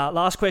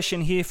 Last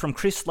question here from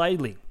Chris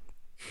Laidley,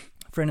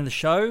 friend of the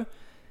show,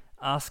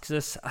 asks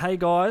us, hey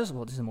guys,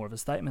 well, this is more of a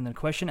statement than a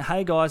question.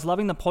 Hey guys,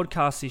 loving the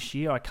podcast this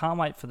year. I can't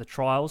wait for the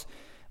trials.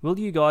 Will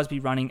you guys be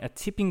running a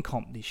tipping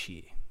comp this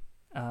year?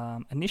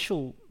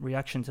 Initial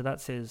reaction to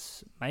that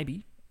says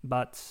maybe,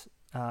 but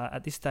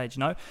at this stage,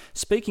 no.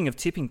 Speaking of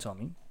tipping,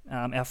 Tommy,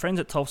 our friends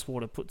at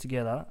TopSport have put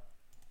together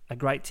a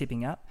great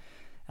tipping app.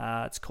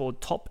 It's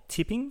called Top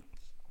Tipping.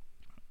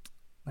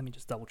 Let me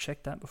just double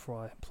check that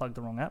before I plug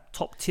the wrong app.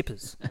 Top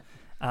Tippers.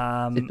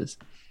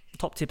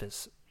 Top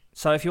Tippers.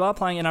 So if you are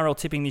playing NRL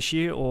tipping this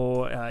year,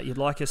 or you'd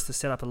like us to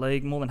set up a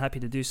league, more than happy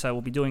to do so.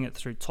 We'll be doing it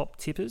through Top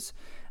Tippers.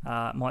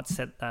 Might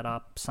set that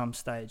up some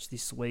stage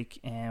this week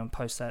and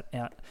post that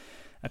out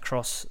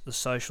across the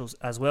socials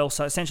as well.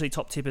 So essentially,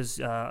 Top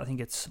Tippers, I think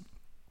it's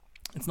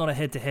not a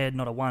head-to-head,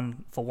 not a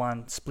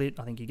one-for-one split.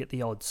 I think you get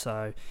the odds.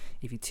 So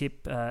if you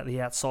tip the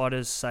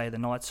Outsiders, say the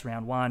Knights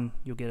round 1,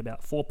 you'll get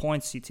about 4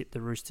 points. You tip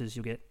the Roosters,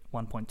 you'll get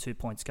 1.2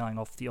 points going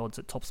off the odds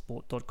at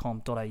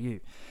topsport.com.au.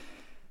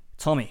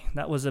 Tommy,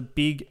 that was a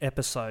big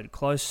episode,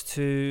 close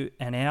to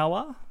an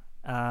hour.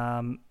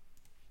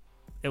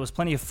 It was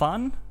plenty of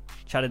fun.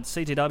 Chatted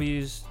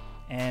CTWs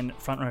and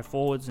front row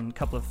forwards and a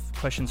couple of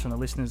questions from the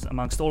listeners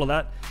amongst all of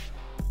that.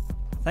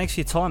 Thanks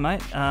for your time,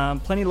 mate.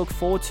 Plenty to look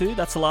forward to.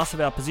 That's the last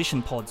of our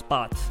position pods,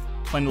 but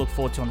plenty to look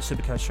forward to on the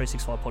Supercoach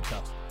 365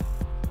 podcast.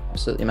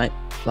 Absolutely, mate.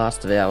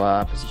 Last of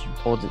our position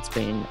pods. It's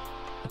been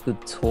a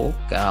good talk.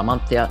 A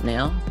month out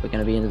now. We're going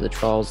to be into the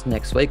trials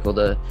next week, or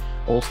the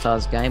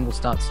All-Stars game. We'll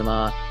start some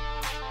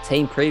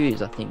team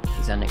previews, I think,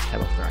 is our next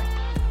cab off the rank.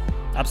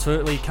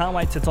 Absolutely. Can't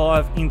wait to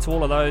dive into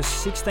all of those.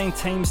 16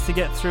 teams to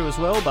get through as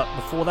well, but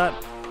before that,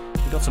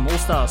 we've got some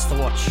All-Stars to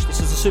watch. This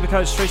is the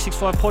Supercoach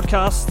 365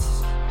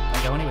 podcast.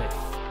 Don't go anywhere.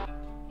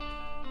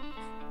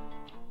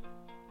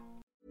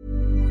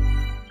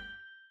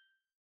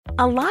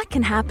 A lot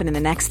can happen in the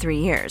next 3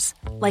 years.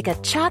 Like a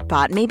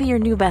chatbot may be your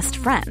new best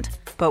friend.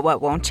 But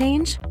what won't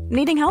change?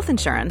 Needing health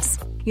insurance.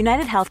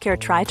 United Healthcare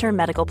Tri-Term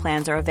Medical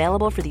Plans are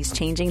available for these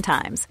changing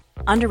times.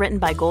 Underwritten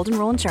by Golden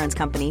Rule Insurance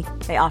Company,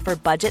 they offer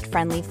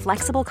budget-friendly,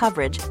 flexible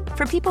coverage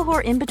for people who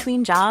are in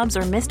between jobs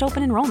or missed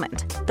open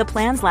enrollment. The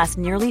plans last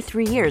nearly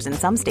 3 years in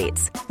some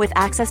states, with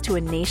access to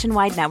a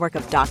nationwide network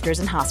of doctors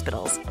and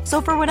hospitals.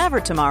 So for whatever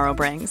tomorrow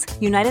brings,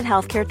 United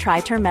Healthcare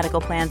Tri-Term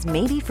Medical Plans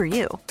may be for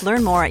you.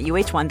 Learn more at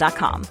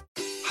uh1.com.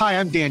 Hi,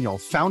 I'm Daniel,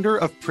 founder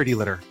of Pretty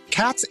Litter.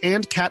 Cats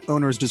and cat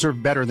owners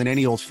deserve better than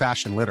any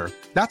old-fashioned litter.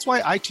 That's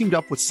why I teamed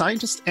up with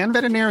scientists and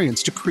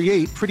veterinarians to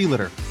create Pretty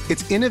Litter.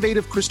 Its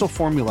innovative crystal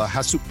formula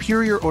has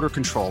superior odor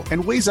control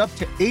and weighs up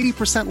to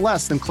 80%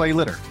 less than clay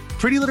litter.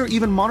 Pretty Litter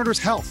even monitors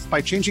health by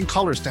changing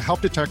colors to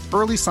help detect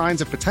early signs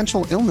of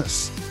potential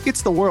illness.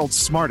 It's the world's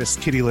smartest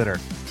kitty litter.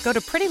 Go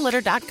to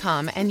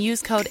prettylitter.com and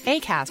use code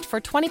ACAST for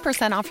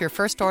 20% off your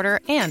first order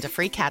and a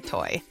free cat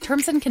toy.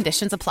 Terms and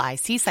conditions apply.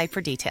 See site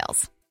for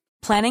details.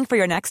 Planning for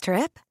your next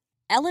trip?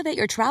 Elevate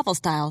your travel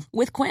style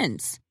with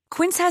Quince.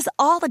 Quince has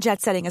all the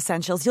jet-setting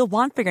essentials you'll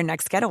want for your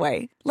next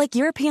getaway, like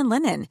European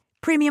linen,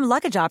 premium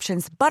luggage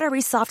options,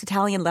 buttery soft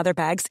Italian leather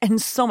bags,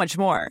 and so much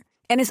more.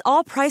 And is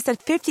all priced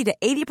at 50 to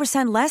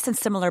 80% less than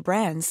similar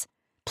brands.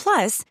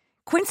 Plus,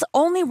 Quince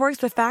only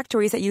works with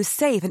factories that use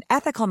safe and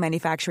ethical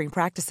manufacturing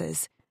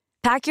practices.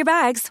 Pack your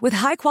bags with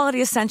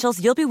high-quality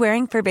essentials you'll be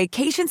wearing for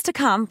vacations to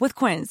come with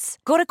Quince.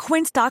 Go to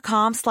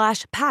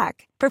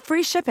quince.com/pack for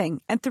free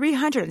shipping and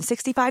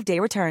 365-day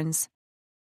returns.